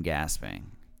there's none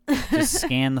gasping. Just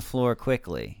scan the floor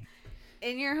quickly.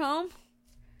 In your home?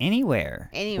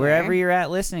 Anywhere. Wherever you're at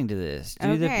listening to this.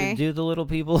 Do the little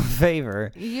people a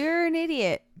favor. You're an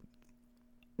idiot.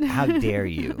 How dare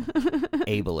you?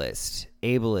 Ableist.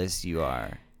 Ableist you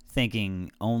are.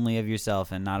 Thinking only of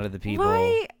yourself and not of the people.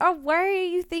 Why are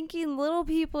you thinking little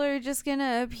people are just going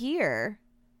to appear?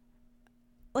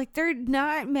 Like, they're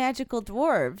not magical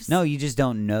dwarves. No, you just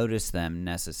don't notice them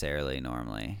necessarily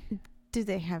normally. Do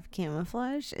they have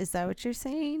camouflage? Is that what you're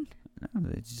saying? No,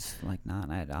 they're just, like, not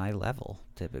at eye level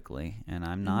typically, and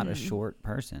I'm not a short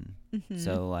person. Mm-hmm.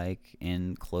 So, like,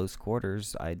 in close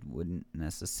quarters, I wouldn't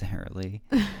necessarily.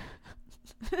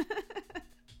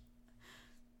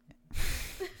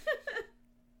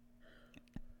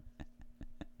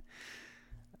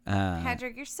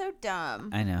 Patrick, you're so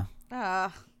dumb. I know.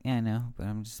 Ugh. Yeah, I know, but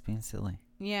I'm just being silly.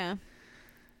 Yeah.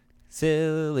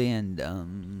 Silly and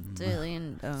dumb. Silly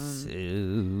and dumb.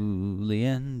 Silly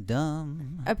and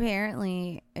dumb.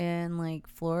 Apparently, in, like,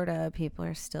 Florida, people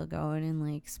are still going and,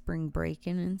 like, spring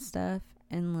breaking and stuff.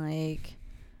 And, like,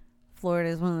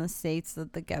 Florida is one of the states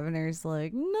that the governor's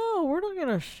like, no, we're not going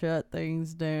to shut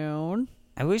things down.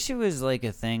 I wish it was, like,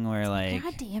 a thing where, like...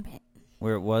 God damn it.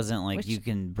 where it wasn't like Which, you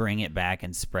can bring it back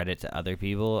and spread it to other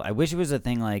people. I wish it was a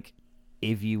thing like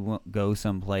if you go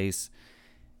someplace,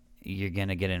 you're going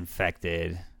to get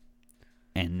infected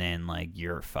and then like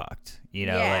you're fucked. You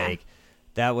know, like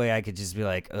that way I could just be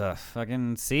like, ugh,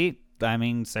 fucking see, I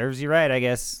mean, serves you right, I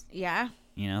guess. Yeah.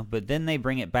 You know, but then they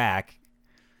bring it back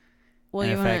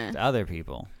and affect other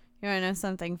people. You want to know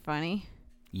something funny?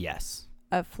 Yes.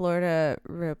 A Florida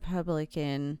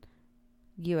Republican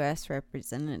U.S.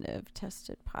 representative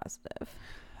tested positive.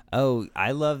 Oh,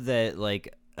 I love that.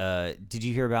 Like, did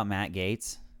you hear about Matt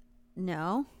Gaetz?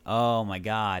 No. Oh my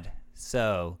God.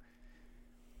 So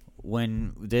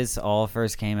when this all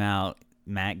first came out,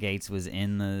 Matt Gaetz was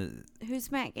in the.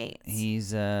 Who's Matt Gaetz?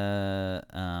 He's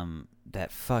that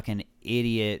fucking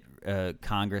idiot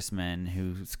congressman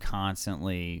who's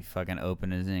constantly fucking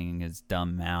opening his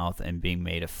dumb mouth and being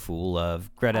made a fool of.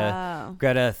 Greta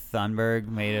Thunberg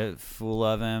made a fool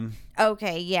of him.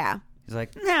 Okay, yeah. He's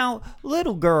like, now,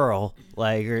 little girl,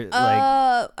 like,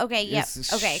 okay, yep,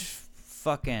 okay.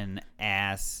 Fucking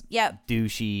ass. Yep.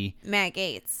 Douchey. Matt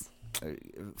Gaetz.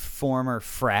 Former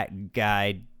frat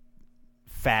guy.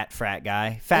 Fat frat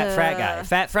guy. Fat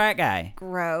frat guy.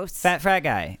 Gross. Fat frat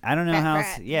guy. I don't know fat how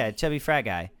frat. else. Yeah, chubby frat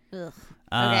guy. Ugh.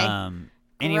 Okay.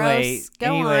 Anyway,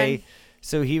 Go on.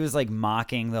 so he was like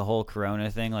mocking the whole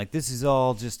corona thing. Like, this is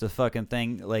all just a fucking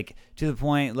thing. Like, to the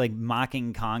point, like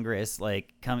mocking Congress,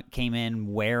 like came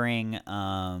in wearing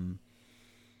a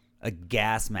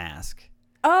gas mask.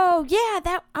 Oh yeah,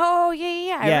 yeah.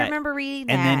 I remember reading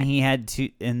that.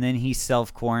 And then he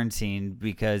self-quarantined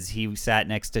because he sat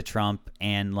next to Trump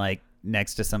and like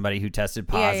next to somebody who tested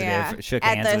positive, shook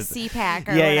hands at with the CPAC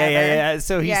or whatever. Yeah.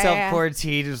 So he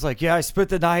self-quarantined. He was like, I spent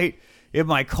the night in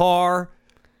my car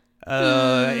in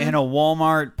a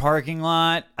Walmart parking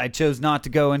lot. I chose not to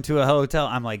go into a hotel.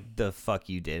 I'm like, the fuck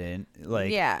you didn't. Like,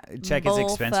 check his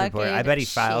expense report. I bet he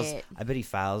files. Shit. I bet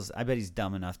he's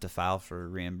dumb enough to file for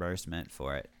reimbursement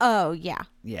for it. Oh, yeah.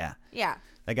 Yeah. Yeah.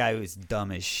 That guy was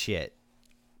dumb as shit.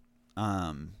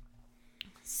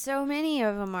 So many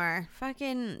of them are.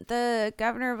 Fucking the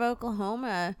governor of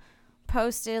Oklahoma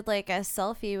posted like a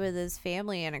selfie with his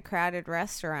family in a crowded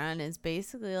restaurant. Is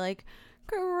basically like,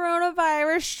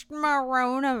 coronavirus,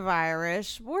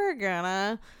 we're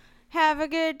gonna have a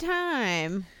good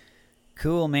time.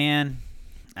 Cool, man.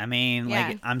 I mean,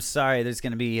 like, I'm sorry there's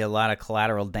going to be a lot of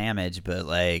collateral damage, but,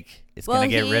 like, it's going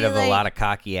to get rid of a lot of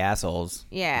cocky assholes.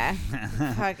 Yeah.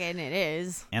 Fucking it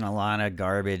is. And a lot of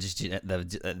garbage,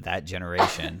 that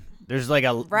generation. There's, like,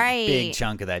 a big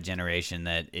chunk of that generation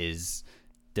that is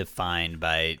defined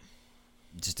by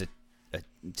just a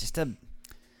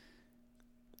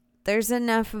there's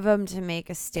enough of them to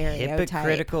make a stereotype.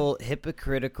 Hypocritical.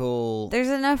 There's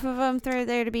enough of them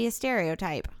there to be a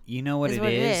stereotype. You know what it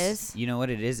is? You know what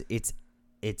it is? It's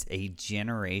a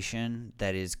generation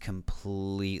that is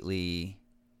completely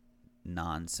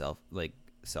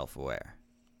self-aware.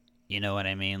 You know what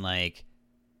I mean? Like,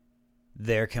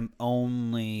 they're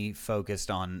only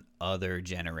focused on other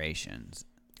generations.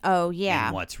 Oh, yeah.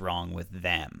 And what's wrong with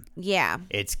them. Yeah.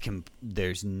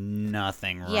 There's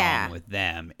nothing wrong with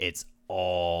them. It's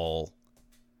all.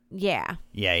 Yeah.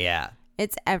 Yeah.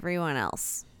 It's everyone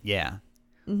else. Yeah.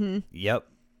 Mm-hmm. Yep.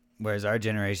 Whereas our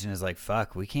generation is like,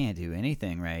 fuck, we can't do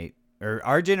anything right. Or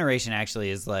our generation actually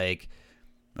is like,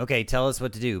 okay, tell us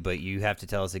what to do, but you have to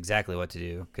tell us exactly what to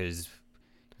do because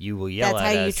you will yell at us.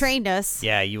 That's how you trained us.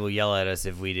 Yeah, you will yell at us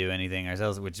if we do anything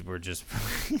ourselves, which we're just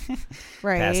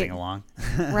passing along.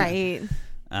 Right.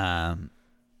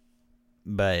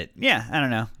 But yeah, I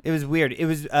don't know. It was weird. It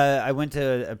was. I went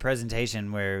to a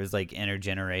presentation where it was like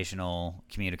intergenerational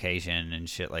communication and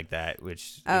shit like that,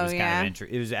 which it was kind of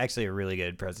it was actually a really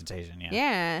good presentation. Yeah.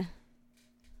 Yeah.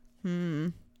 Mm-hmm.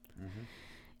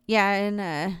 Yeah,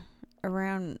 and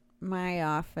around my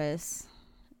office,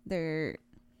 there's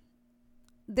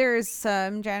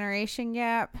some generation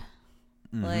gap.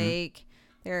 Mm-hmm. Like,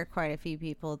 there are quite a few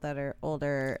people that are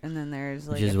older, and then there's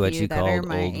like which is what you call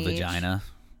old age. Vagina.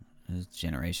 Is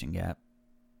generation gap.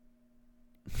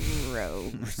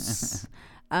 Gross.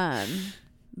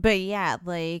 But yeah,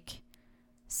 like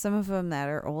some of them that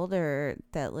are older,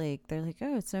 that like they're like,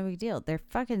 oh, it's no big deal. They're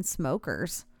fucking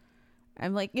smokers.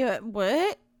 I'm like, yeah,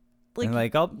 what?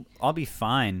 Like I'll be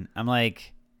fine. I'm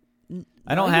like,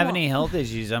 I don't have any health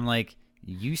issues. I'm like,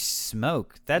 you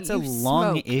smoke. That's a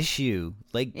lung issue.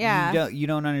 Like, you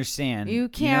don't understand. You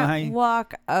can't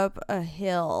walk up a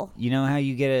hill. You know how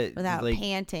you get it without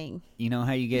panting. You know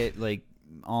how you get like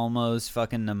almost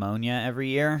fucking pneumonia every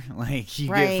year? Like you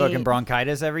get fucking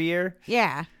bronchitis every year?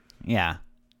 Yeah. Yeah.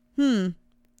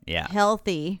 Yeah.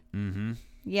 Healthy. Mm-hmm.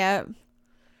 Yep.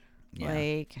 Yeah,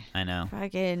 like, I know.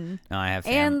 Fucking. No, I have.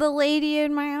 And the lady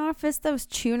in my office that was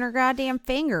chewing her goddamn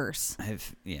fingers. I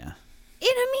have, yeah. In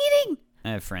a meeting. I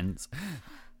have friends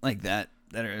like that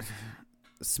are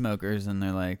smokers, and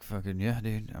they're like, "Fucking yeah,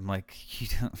 dude." I'm like, "You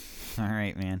don't." All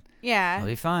right, man. Yeah. I'll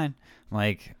be fine. I'm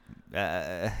like,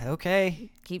 okay.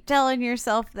 Keep telling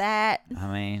yourself that. I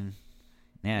mean,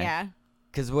 yeah. Yeah.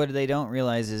 Because what they don't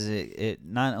realize is it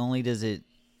not only does it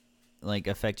like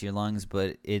affect your lungs,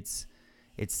 but it's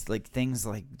like things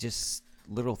like just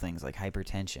little things like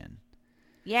hypertension.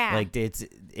 Yeah. Like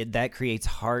that creates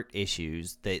heart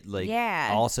issues that like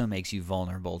also makes you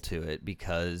vulnerable to it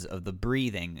because of the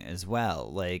breathing as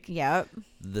well. Like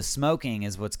the smoking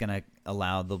is what's going to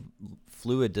allow the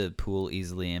fluid to pool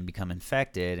easily and become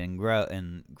infected and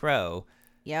grow.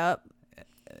 Yep.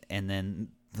 And then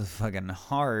the fucking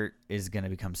heart is going to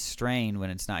become strained when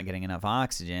it's not getting enough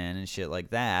oxygen and shit like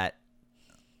that.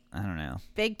 I don't know.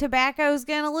 Big Tobacco's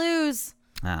going to lose.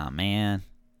 Oh, man.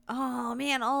 Oh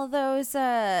man, all those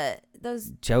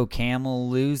Joe Camel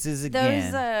loses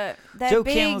again. Joe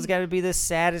Camel's got to be the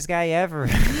saddest guy ever.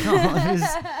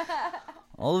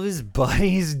 all of his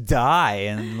buddies die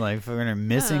and like fucking are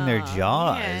missing their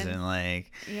jaws and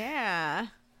like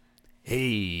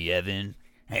hey Evan,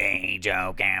 hey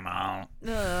Joe Camel.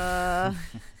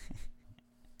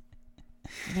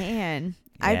 Man,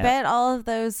 I bet all of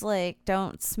those like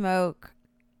don't smoke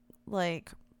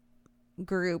like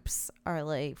groups are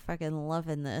like fucking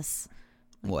loving this.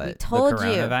 Like, what? We told the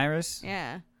coronavirus? You.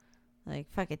 Yeah. Like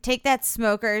fucking take that,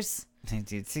 smokers.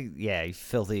 Yeah, you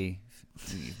filthy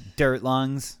dirt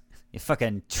lungs. You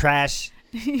fucking trash.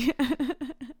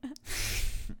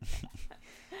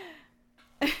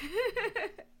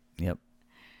 Yep.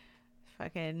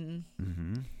 Fucking.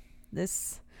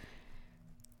 This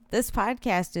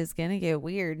podcast is gonna get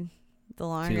weird the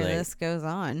longer this goes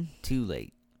on. Too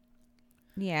late.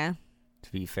 Yeah.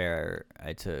 To be fair,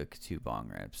 I took 2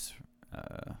 bong rips.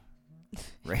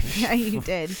 Yeah, you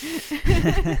did.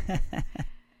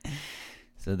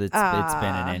 So it's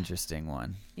been an interesting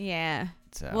one. Yeah.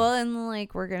 So. Well, and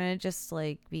like we're gonna just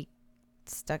like be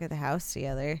stuck at the house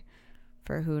together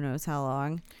for who knows how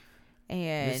long.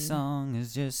 And this song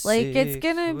is just like it's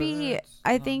gonna be.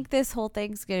 I think this whole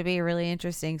thing's gonna be a really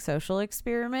interesting social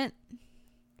experiment.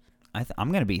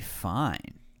 I'm gonna be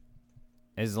fine.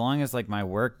 As long as like my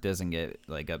work doesn't get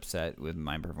like upset with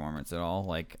my performance at all,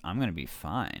 like I'm gonna be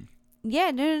fine.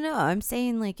 Yeah, no. I'm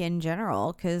saying like in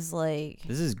general, because like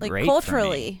this is like great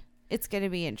culturally, it's gonna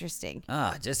be interesting.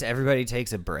 Just everybody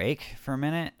takes a break for a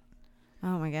minute.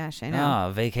 Oh my gosh, I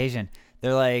know. Vacation.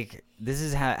 They're like, this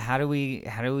is how do we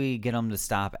get them to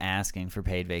stop asking for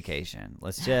paid vacation?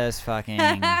 Let's just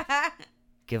fucking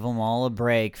give them all a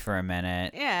break for a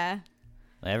minute. Yeah.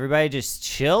 Everybody just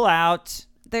chill out.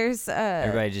 There's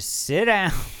everybody just sit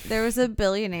down. There was a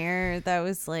billionaire that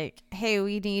was like, hey,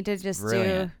 we need to just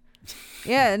do.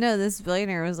 Yeah, no, this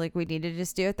billionaire was like, we need to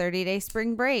just do a 30-day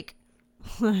spring break.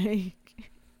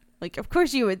 like, of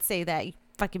course you would say that, you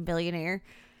fucking billionaire.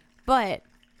 But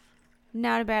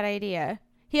not a bad idea.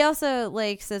 He also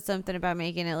like said something about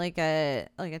making it like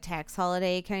a tax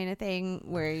holiday kind of thing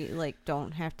where you like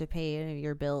don't have to pay any of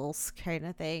your bills kind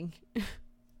of thing.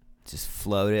 Just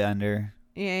float it under.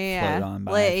 Yeah. Float on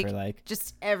by like, for like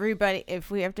just everybody,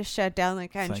 if we have to shut down the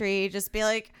country, just be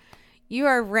like, you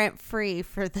are rent free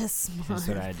for this month. That's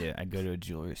what I do. I go to a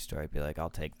jewelry store. I'd be like, I'll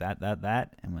take that.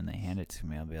 And when they hand it to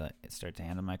me, I'll be like, start to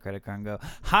hand them my credit card and go,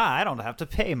 hi, I don't have to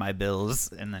pay my bills,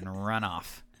 and then run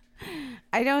off.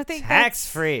 I don't think tax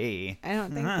free. I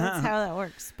don't think that's how that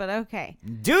works, but okay.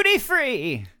 Duty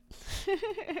free.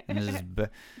 And just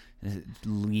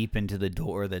leap into the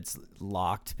door that's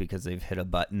locked because they've hit a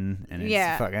button, and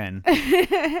it's fucking.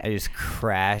 I just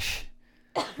crash.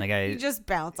 Like you just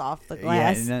bounce off the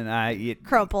glass. Yeah, and then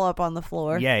crumple up on the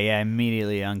floor. Yeah,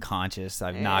 immediately unconscious.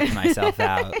 I've knocked myself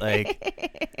out.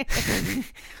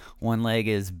 Like one leg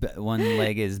is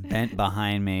bent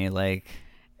behind me. Like,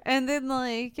 and then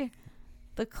like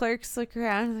the clerks look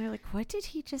around and they're like, "What did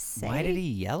he just say? Why did he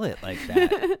yell it like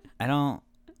that?" I don't.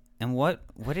 And what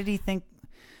did he think?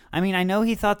 I mean, I know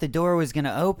he thought the door was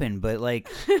gonna open, but like.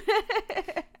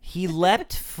 He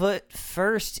leapt foot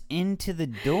first into the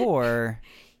door.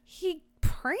 He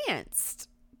pranced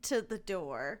to the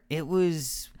door. It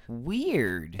was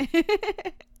weird.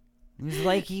 It was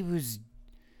like he was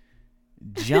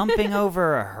jumping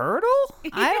over a hurdle?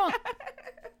 I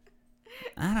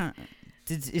don't.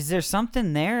 Is there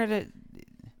something there that?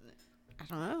 I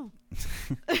don't know.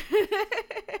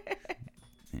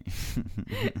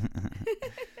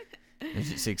 They're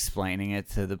just explaining it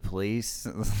to the police.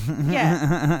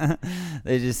 Yeah.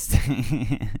 They just,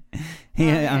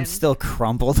 I'm still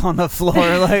crumpled on the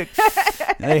floor. Like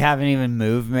they haven't even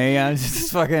moved me. I'm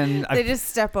just fucking. They just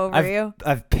step over you.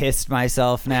 I've pissed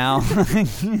myself now.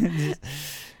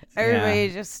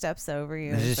 Everybody just steps over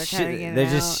you.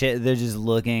 They're just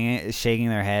looking, shaking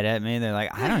their head at me. They're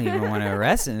like, I don't even want to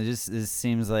arrest him. It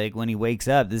seems like when he wakes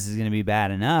up, this is gonna be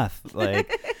bad enough.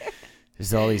 Like,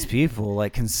 there's all these people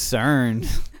like concerned.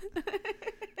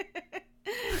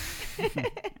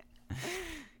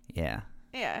 Yeah.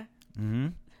 Yeah. Mm-hmm.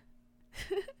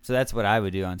 So that's what I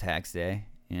would do on tax day.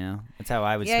 You know, that's how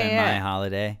I would spend my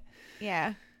holiday.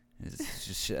 Yeah. It's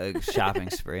just a shopping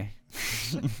spree.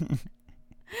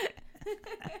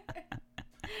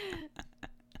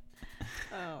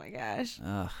 Oh my gosh.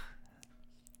 Ugh.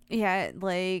 Yeah,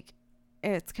 like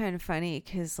it's kind of funny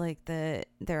because like there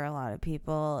are a lot of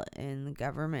people in the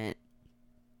government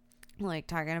like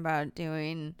talking about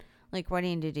doing like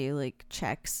wanting to do like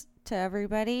checks to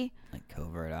everybody. Like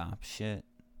covert op shit.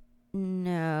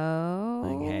 No.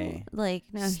 Like, hey. Like,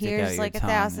 no, here's like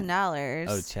 $1,000.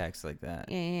 Oh, checks like that.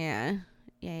 Yeah.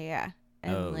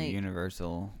 And like,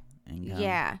 universal income.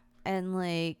 Yeah. And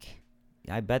like,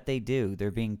 I bet they do.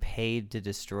 They're being paid to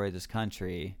destroy this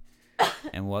country.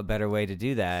 And what better way to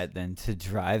do that than to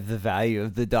drive the value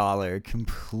of the dollar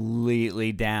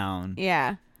completely down?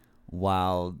 Yeah.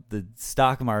 While the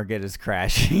stock market is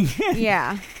crashing.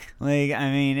 Yeah. Like,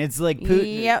 I mean, it's like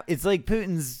Putin. Yep. It's like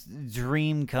Putin's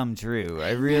dream come true.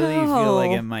 I really feel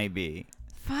like it might be.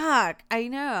 Fuck, I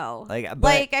know.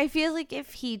 Like I feel like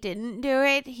if he didn't do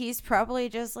it, he's probably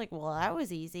just like, well, that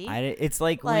was easy. It's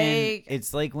like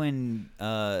when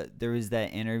there was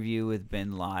that interview with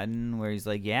Bin Laden where he's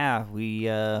like, yeah, we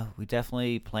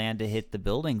definitely planned to hit the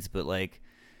buildings, but like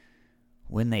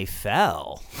when they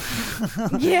fell,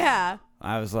 yeah,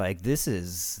 I was like, this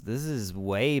is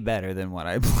way better than what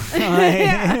I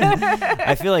planned.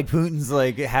 I feel like Putin's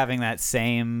like having that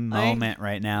same moment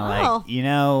right now. Like, you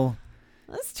know,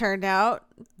 this turned out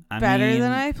better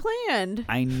than I planned.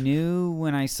 I knew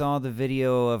when I saw the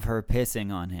video of her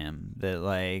pissing on him that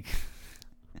like.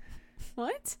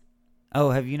 What?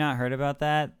 Oh, have you not heard about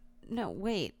that? No,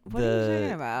 wait. What are you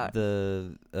talking about?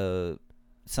 The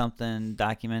something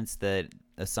documents that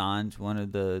Assange, one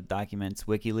of the documents,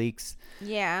 WikiLeaks,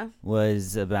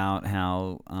 was about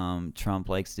how Trump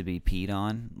likes to be peed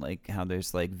on, like how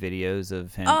there's like videos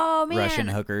of him Russian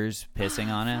hookers pissing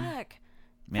on him. Fuck.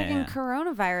 Fucking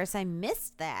coronavirus, I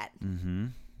missed that. Mm-hmm.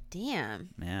 Damn.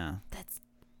 Yeah. That's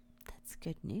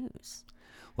good news.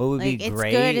 What would be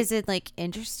great? It's good. Is it like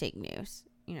interesting news?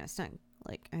 You know, it's not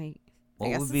like I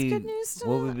guess it's good news still.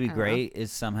 What would be great is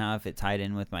somehow if it tied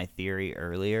in with my theory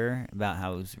earlier about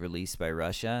how it was released by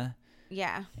Russia.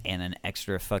 Yeah. And an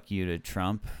extra fuck you to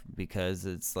Trump because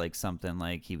it's like something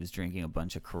like he was drinking a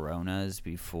bunch of Coronas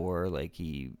before like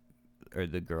the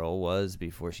girl was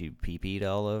before she pee-peed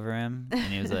all over him. And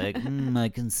he was like, I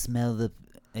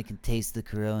can taste the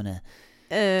Corona.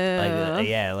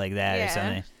 Like that or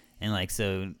something. And like,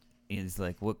 so he's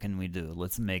like, what can we do?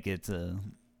 Let's make it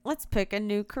let's pick a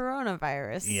new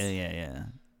coronavirus. Yeah.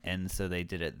 And so they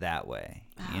did it that way.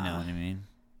 You know what I mean?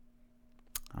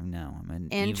 I know. I'm an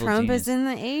and evil Trump genius. is in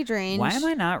the age range. Why am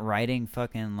I not writing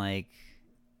fucking like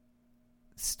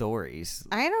stories?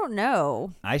 I don't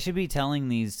know. I should be telling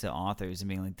these to authors and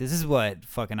being like, this is what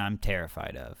fucking I'm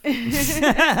terrified of.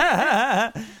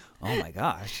 Oh my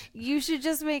gosh. You should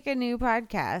just make a new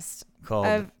podcast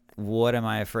called What Am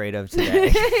I Afraid of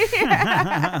Today?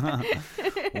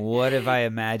 What have I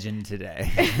imagined today?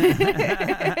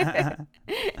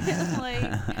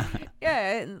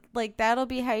 Like that'll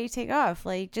be how you take off.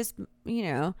 Like just, you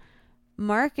know,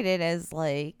 market it as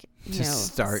like,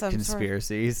 just start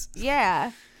conspiracies.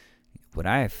 Yeah. What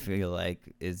I feel like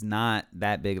is not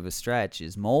that big of a stretch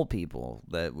is mole people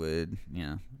that would, you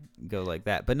know, go like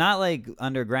that, but not like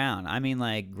underground. I mean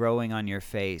like growing on your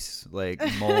face like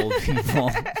mole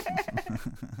people.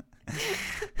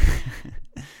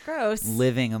 Gross.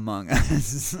 Living among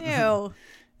us. Ew.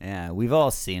 Yeah, we've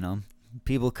all seen them.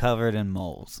 People covered in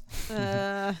moles.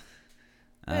 Ew.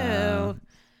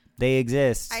 They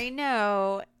exist. I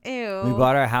know. Ew. We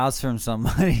bought our house from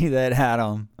somebody that had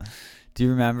them. Do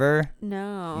you remember?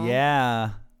 No.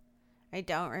 Yeah. I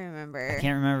don't remember. I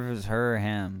can't remember if it was her or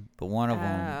him, but one of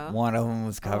them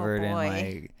was covered in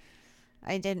like.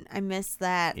 I missed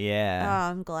that. Yeah.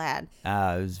 Oh, I'm glad.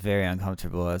 It was very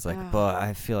uncomfortable. I was like, but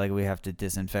I feel like we have to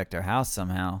disinfect our house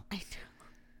somehow. I know.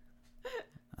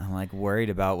 I'm like worried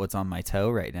about what's on my toe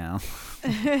right now.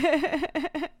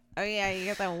 Oh yeah, you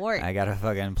got that wart. I got a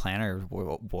fucking plantar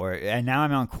wart, and now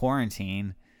I'm on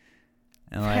quarantine.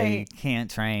 And like can't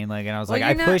train, like, and I was like,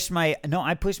 I pushed my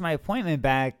appointment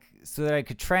back so that I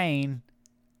could train,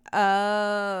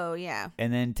 Oh, yeah.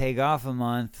 And then take off a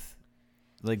month,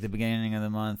 like the beginning of the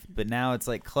month. But now it's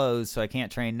like closed, so I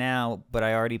can't train now, but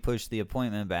I already pushed the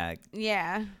appointment back.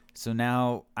 Yeah. So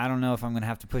now I don't know if I'm going to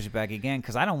have to push it back again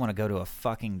because I don't want to go to a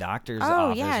fucking doctor's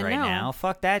office now.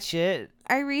 Fuck that shit.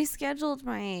 I rescheduled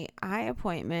my eye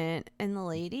appointment and the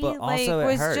lady But like also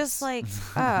was hurts. just like,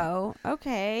 oh,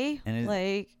 okay. And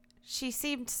like she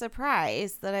seemed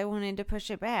surprised that I wanted to push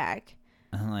it back.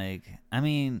 I'm like, I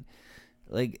mean,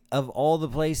 like of all the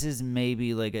places,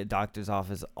 maybe like a doctor's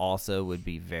office also would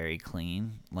be very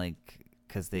clean. Like,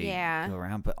 because they go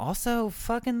around, but also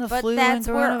fucking the flu and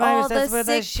coronavirus. That's where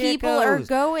the sick people goes. Are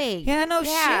going. Yeah, no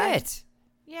shit.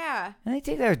 Yeah. And they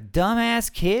take their dumbass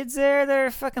kids there.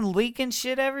 They're fucking leaking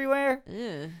shit everywhere.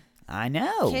 Ugh. I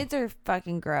know. Kids are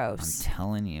fucking gross. I'm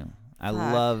telling you. I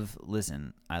love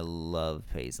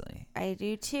Paisley. I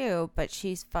do too, but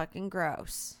she's fucking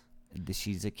gross.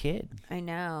 She's a kid. I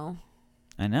know.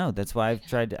 That's why I've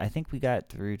tried to, I think we got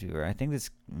through to her. I think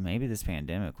maybe this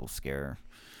pandemic will scare her.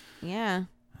 Yeah.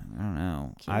 I don't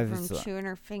know. From chewing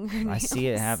her fingernails. I see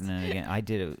it happening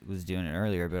again. Was doing it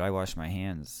earlier, but I washed my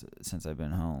hands since I've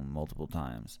been home multiple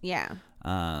times. Yeah.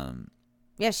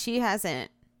 Yeah, she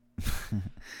hasn't.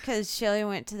 Because she only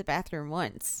went to the bathroom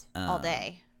once all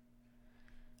day.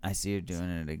 I see her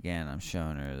doing it again. I'm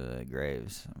showing her the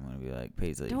graves. I'm going to be like,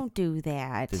 Paisley. Don't do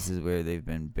that. This is where they've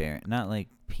been buried. Not like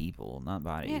people, not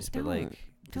bodies, but like.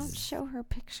 Don't show her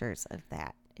pictures of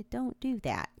that. Don't do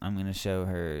that. I'm going to show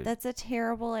her. That's a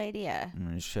terrible idea. I'm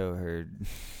going to show her.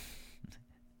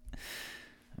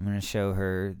 I'm going to show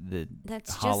her the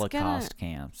Holocaust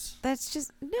camps. That's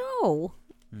just. No.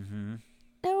 Mm-hmm.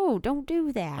 No, don't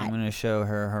do that. I'm going to show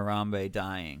her Harambe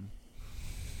dying.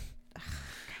 God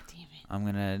damn it. I'm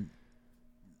going to.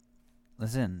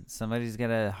 Listen, somebody's got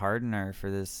to harden her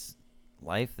for this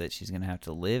life that she's going to have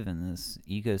to live in this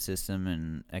ecosystem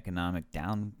and economic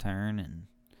downturn and.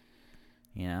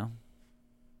 You know,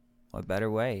 what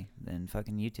better way than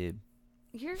fucking YouTube?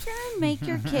 You're going to make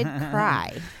your kid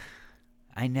cry.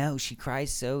 I know. She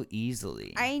cries so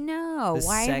easily. I know.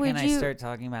 Why would you? The second I start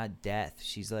talking about death,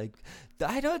 she's like,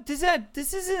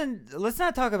 this isn't, let's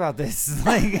not talk about this.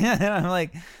 Like, and I'm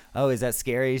like, oh, is that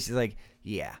scary? She's like,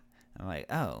 yeah. I'm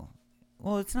like, oh,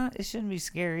 well, it shouldn't be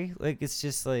scary. Like, it's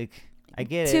just like, I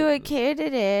get it. To a kid,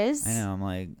 it is. I know.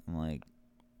 I'm like,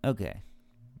 okay,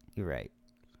 you're right.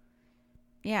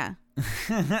 Yeah.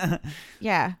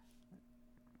 Yeah.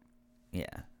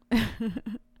 Yeah.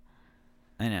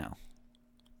 I know.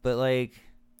 But like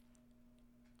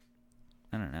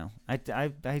I don't know. I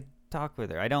talk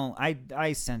with her.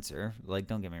 I sense her. Like,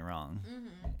 don't get me wrong. Mm-hmm.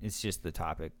 It's just the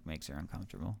topic makes her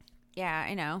uncomfortable. Yeah,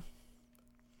 I know.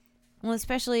 Well,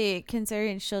 especially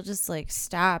considering she'll just like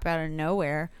stop out of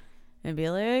nowhere and be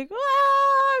like,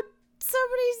 "Ah,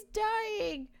 somebody's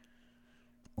dying."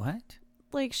 What?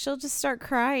 Like, she'll just start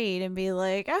crying and be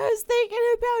like, I was thinking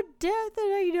about death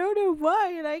and I don't know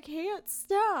why and I can't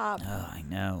stop. Oh, I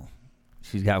know.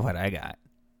 She's got what I got.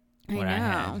 What I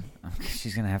know.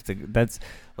 She's going to have to. That's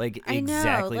like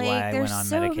exactly why I went on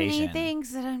medication. There's so many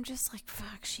things that I'm just like,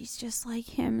 fuck, she's just like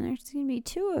him. There's going to be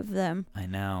two of them. I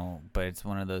know, but it's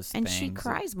one of those things. And she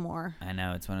cries more. I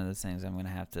know. It's one of those things I'm going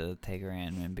to have to take her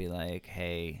in and be like,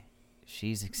 hey,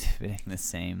 she's exhibiting the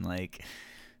same, like,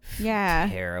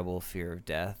 terrible fear of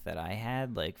death that I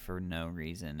had, like, for no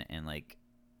reason. And, like,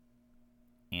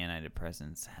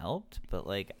 antidepressants helped, but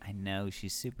like I know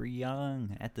she's super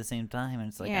young at the same time, and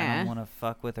it's like I don't want to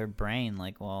fuck with her brain.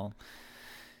 Like, well,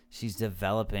 she's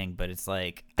developing, but it's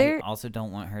like I also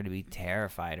don't want her to be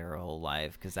terrified her whole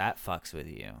life because that fucks with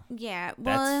you. Yeah,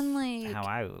 well, that's and like how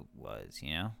I was,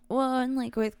 you know. Well, and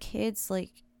like with kids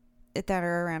like that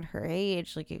are around her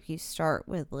age, like if you start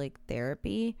with like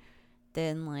therapy,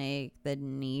 then like the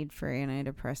need for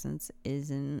antidepressants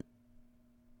isn't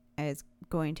as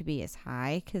going to be as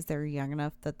high because they're young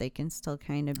enough that they can still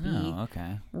kind of be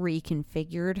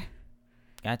reconfigured.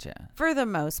 Gotcha. For the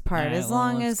most part, right, as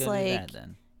long as like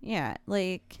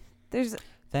like there's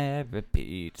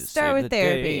therapy to start with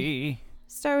therapy.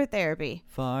 Start with therapy.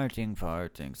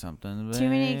 Farting, something. Too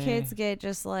many kids get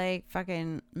just like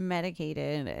fucking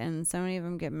medicated, and so many of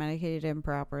them get medicated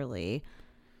improperly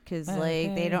because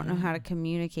like they don't know how to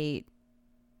communicate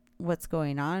what's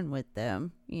going on with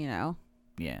them, you know.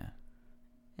 Yeah.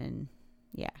 And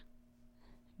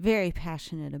very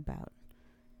passionate about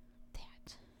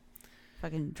that.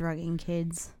 Fucking drugging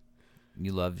kids.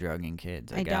 You love drugging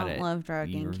kids. I don't love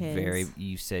drugging kids.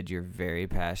 You said you're very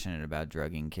passionate about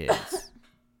drugging kids.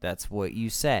 That's what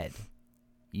you said.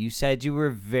 You said you were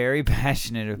very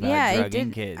passionate about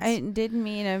drugging kids. I didn't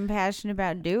mean I'm passionate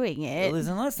about doing it.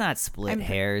 Listen, let's not split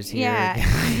hairs here.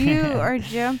 Yeah, you are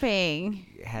jumping.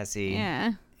 Hassie.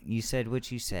 Yeah. You said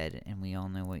what you said, and we all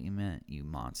know what you meant, you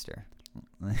monster.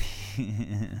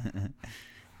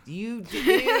 You do.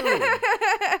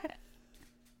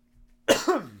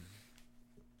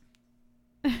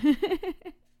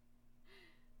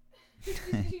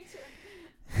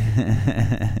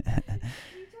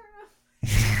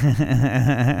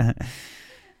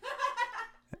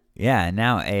 Yeah,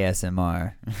 now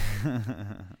ASMR. Okay,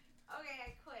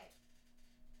 I quit.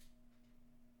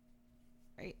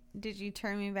 Right. Did you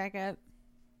turn me back up?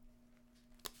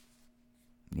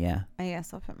 Yeah. I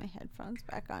guess I'll put my headphones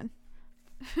back on.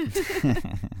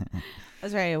 I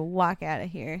was ready to walk out of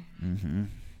here. Mm-hmm.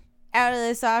 Out of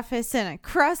this office and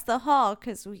across the hall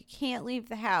because we can't leave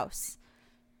the house.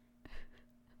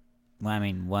 Well, I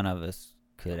mean, one of us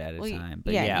could at a time.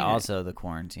 But yeah, also the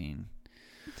quarantine.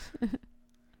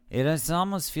 It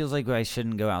almost feels like I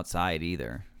shouldn't go outside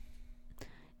either.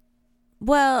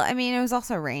 Well, I mean, it was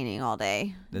also raining all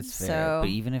day. That's fair. But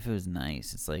even if it was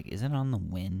nice, it's like, is it on the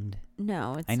wind?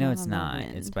 No, it's not. I know it's on not. The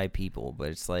wind. It's by people, but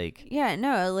it's like. Yeah,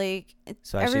 no, like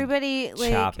so I everybody should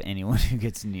like chop anyone who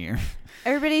gets near.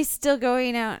 Everybody's still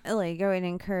going out, like going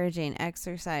encouraging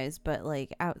exercise, but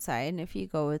like outside. And if you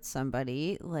go with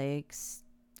somebody, like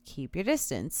keep your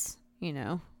distance. You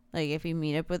know, like if you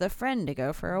meet up with a friend to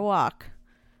go for a walk.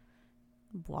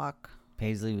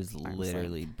 Paisley was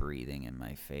literally breathing in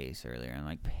my face earlier. I'm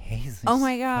like, Paisley. Oh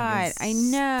my God, I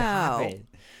know. Stop it.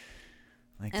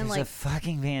 Like, and there's a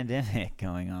fucking pandemic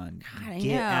going on. God,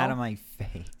 Get out of my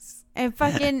face. And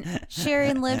fucking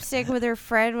sharing lipstick with her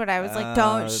friend when I was like,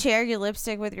 don't share your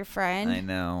lipstick with your friend. I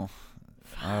know.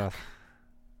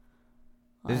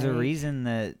 There's a reason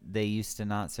that they used to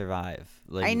not survive.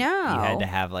 Like, I know. You had to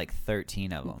have like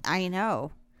 13 of them. I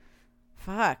know.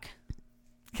 Fuck.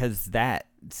 Because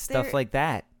stuff like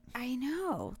that. I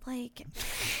know. Like.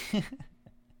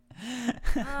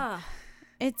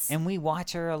 And we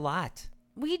watch her a lot.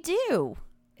 We do.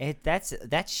 That's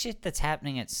shit that's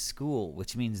happening at school,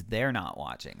 which means they're not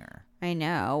watching her. I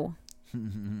know.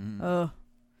 I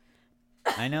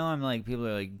know. I'm like, people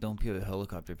are like, don't be a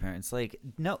helicopter parents. Like,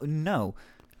 no.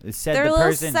 It said they're the little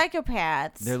person,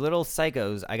 psychopaths. They're little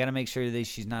psychos. I got to make sure that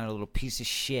she's not a little piece of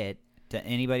shit to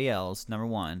anybody else. Number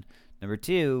one. Number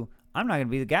two, I'm not gonna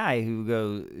be the guy who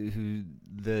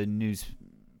the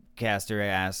newscaster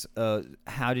asks,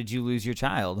 how did you lose your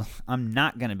child? I'm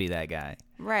not gonna be that guy.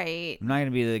 Right. I'm not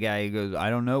gonna be the guy who goes, I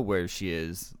don't know where she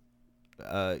is.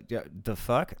 The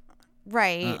fuck?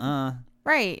 Right.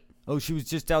 Right. Oh, she was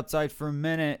just outside for a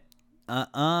minute.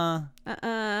 Not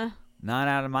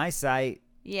out of my sight.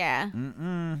 Yeah.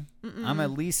 I'm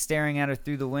at least staring at her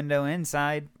through the window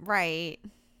inside. Right.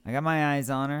 I got my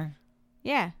eyes on her.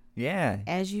 Yeah. Yeah.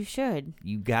 As you should.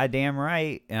 You goddamn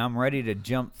right. And I'm ready to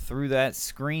jump through that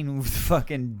screen with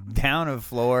fucking down a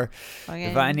floor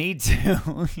if I need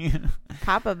to. You know?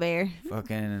 Papa Bear.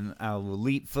 Fucking I'll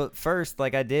leap foot first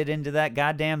like I did into that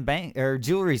goddamn bank or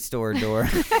jewelry store door.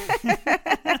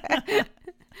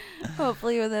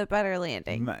 Hopefully with a better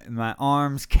landing. My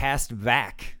arms cast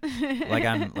back like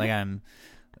I'm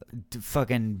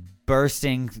fucking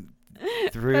bursting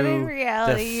through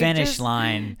the finish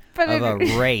line of a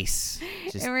race.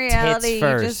 Just in reality, tits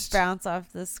first. You just bounce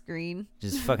off the screen.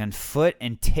 Just fucking foot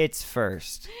and tits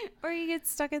first. Or you get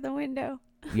stuck in the window.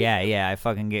 Yeah. I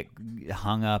fucking get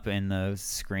hung up in the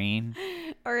screen.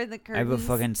 Or in the curtains. I would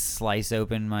fucking slice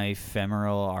open my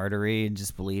femoral artery and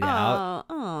just bleed out.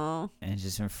 Oh. And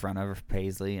just in front of her,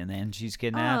 Paisley, and then she's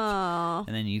kidnapped. Oh.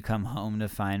 And then you come home to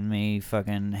find me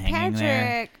fucking hanging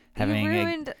there. Patrick, you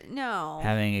ruined... No.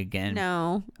 Having again...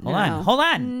 No. Hold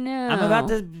on. No. I'm about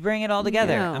to bring it all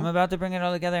together. No. I'm about to bring it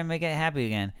all together and make it happy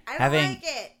again. I don't like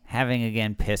it. Having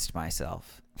again pissed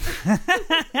myself.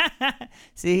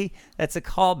 See? That's a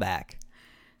callback.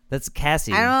 That's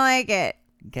Cassie. I don't like it.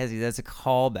 Cassie, that's a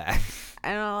callback.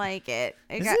 I don't like it.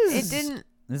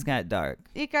 This got dark.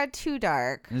 It got too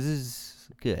dark. This is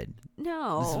good.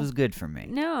 No. This was good for me.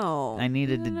 No. I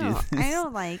needed to do this. I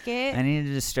don't like it. I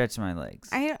needed to stretch my legs.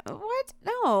 What?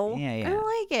 No. Yeah. I don't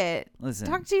like it. Listen.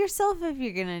 Talk to yourself if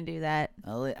you're going to do that.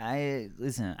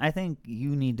 Listen, I think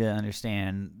you need to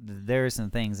understand that there are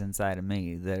some things inside of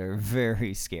me that are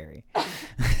very scary.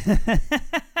 Yeah,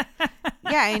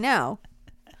 I know.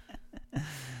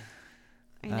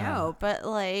 I know, but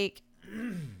like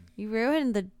you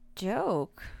ruined the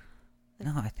joke.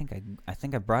 No, I think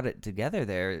I brought it together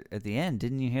there at the end.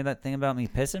 Didn't you hear that thing about me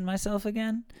pissing myself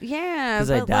again? Yeah, because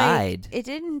I died. It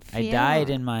didn't. I died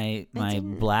and my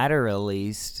bladder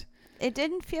released. it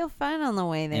didn't feel fun on the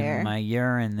way there. In my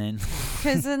urine, then.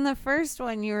 Because in the first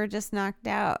one, you were just knocked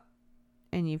out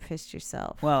and you pissed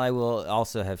yourself. Well, I will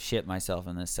also have shit myself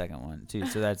in this second one too.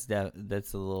 So that's a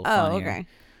little funnier. Oh, okay.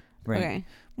 Right. Okay.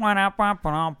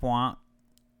 No.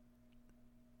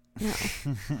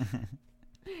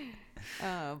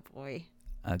 Oh boy.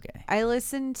 Okay. I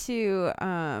listened to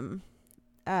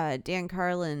Dan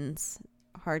Carlin's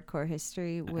Hardcore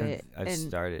History with. I've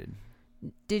started.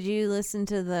 Did you listen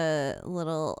to the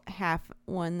little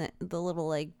the little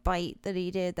like bite that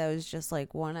he did? That was just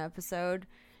like one episode,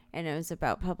 and it was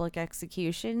about public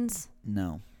executions.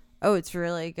 No. Oh, it's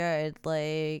really good.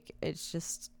 Like, it's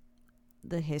just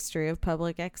the history of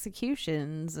public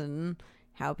executions and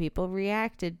how people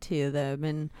reacted to them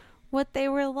and what they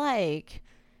were like.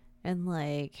 And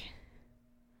like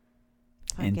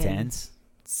intense.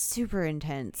 Super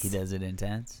intense. He does it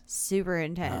intense. Super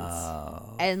intense.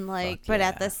 Oh, and like, but yeah.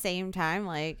 at the same time,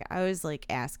 like, I was like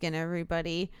asking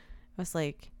everybody, I was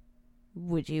like,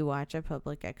 would you watch a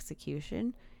public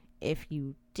execution? If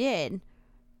you did,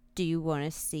 do you want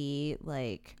to see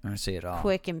like I want to see it all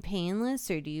quick and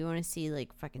painless, or do you want to see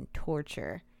like fucking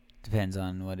torture? Depends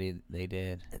on what they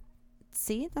did.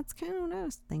 See, that's kind of what I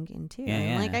was thinking too. Yeah,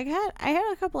 And yeah. like I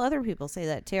had a couple other people say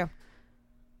that too.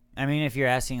 I mean, if you're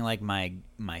asking like my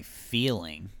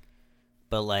feeling,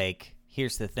 but like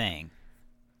here's the thing.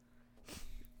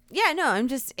 Yeah, no,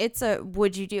 it's a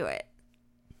would you do it?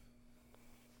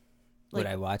 Would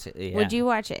Like, I watch it? Yeah. Would you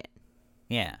watch it?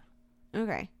 Yeah.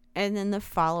 Okay. And then the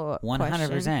follow-up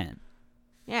 100%.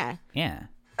 Yeah. Yeah.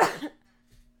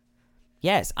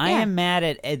 Yes, I am mad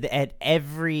at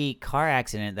every car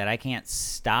accident that I can't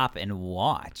stop and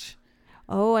watch.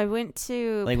 Oh, I went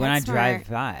to Like when I PetSmart. drive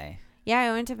by. Yeah,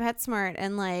 I went to PetSmart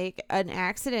and like an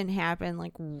accident happened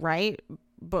like right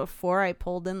before I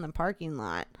pulled in the parking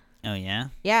lot. Oh yeah?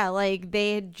 Yeah, like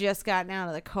they had just gotten out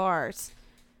of the cars.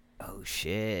 Oh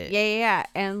shit. Yeah.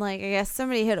 And like I guess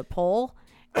somebody hit a pole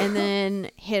and then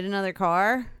hit another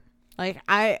car. Like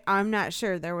I'm not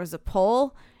sure. There was a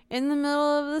pole in the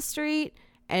middle of the street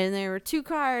and there were two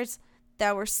cars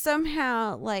that were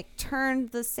somehow like turned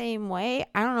the same way.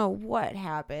 I don't know what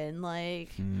happened. Like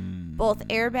both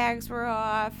airbags were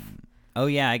off. Oh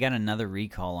yeah, I got another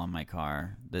recall on my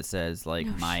car that says like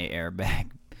my airbag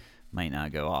might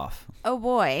not go off. Oh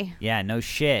boy. Yeah, no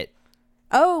shit.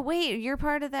 Oh wait, you're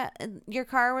part of that. Your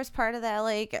car was part of that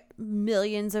like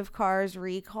millions of cars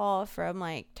recall from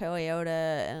like Toyota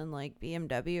and like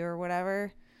BMW or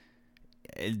whatever.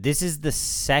 This is the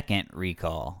second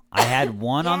recall. I had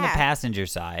one on the passenger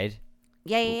side.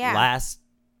 Yeah. Last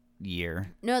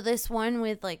year. No, this one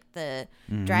with like the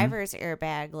driver's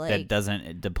airbag, like that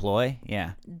doesn't deploy.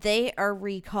 Yeah. They are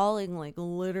recalling like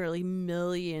literally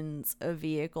millions of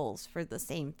vehicles for the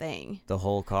same thing. The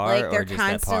whole car, like they're or just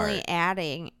constantly that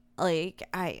part? Like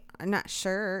I'm not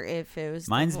sure if it was.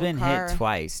 Mine's the whole been car, hit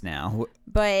twice now.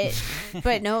 but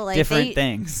no, like different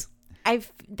things.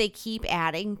 They keep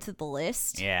adding to the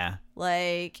list. Yeah.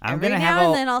 Like I'm every gonna now have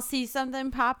and then I'll see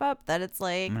something pop up that it's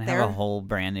like I'm gonna they're have a whole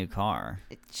brand new car.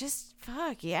 just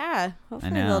fuck yeah.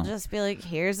 Hopefully know. they'll just be like,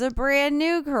 here's a brand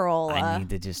new Corolla. I need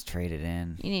to just trade it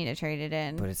in. You need to trade it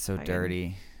in. But it's so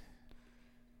dirty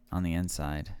on the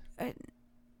inside.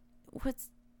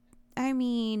 I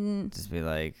mean, Just be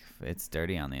like, it's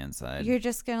dirty on the inside. you're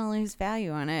just gonna lose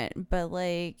value on it. But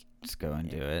like, Just go and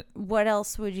do it. what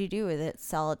else would you do with it?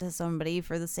 Sell it to somebody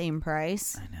for the same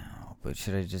price? I know, but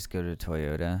should I just go to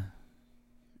Toyota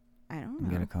I don't and know.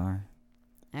 get a car?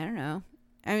 I don't know.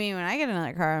 I mean, when I get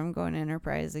another car, I'm going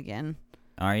Enterprise again.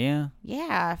 Are you?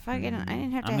 Yeah, fucking. I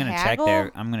didn't have to I'm gonna haggle. check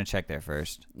there. I'm gonna check there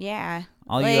first. Yeah.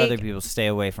 All like, you other people, stay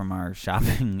away from our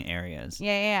shopping areas.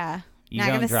 Yeah. You Not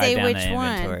don't gonna drive say down which to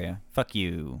one. Inventory. Fuck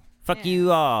you. Fuck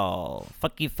you all.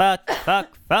 Fuck you. Fuck.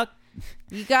 Fuck.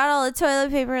 You got all the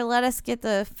toilet paper. Let us get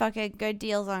the fucking good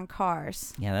deals on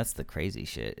cars. Yeah, that's the crazy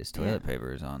shit. Is toilet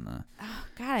paper is on the. Oh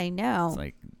God, I know. It's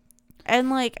like. And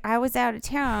like I was out of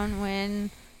town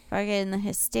when fucking the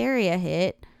hysteria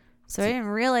hit, so I didn't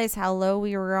realize how low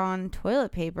we were on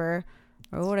toilet paper.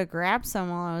 I would have grabbed some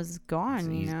while I was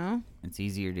gone. You know. It's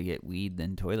easier to get weed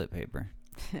than toilet paper.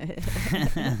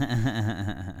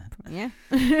 Yeah.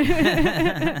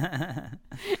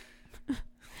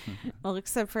 Well,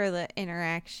 except for the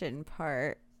interaction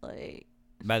part, like.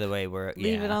 By the way, we're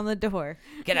Leave it on the door.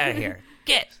 Get out of here.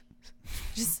 Get.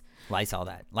 Just Lysol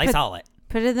that. Lysol it.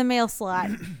 put it in the mail slot.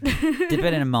 Dip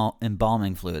it in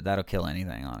embalming fluid. That'll kill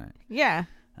anything on it. Yeah.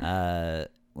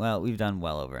 Well, we've done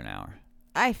well over an hour.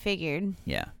 I figured.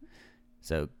 Yeah.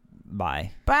 So,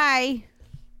 bye. Bye.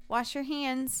 Wash your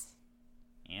hands.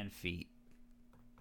 And feet.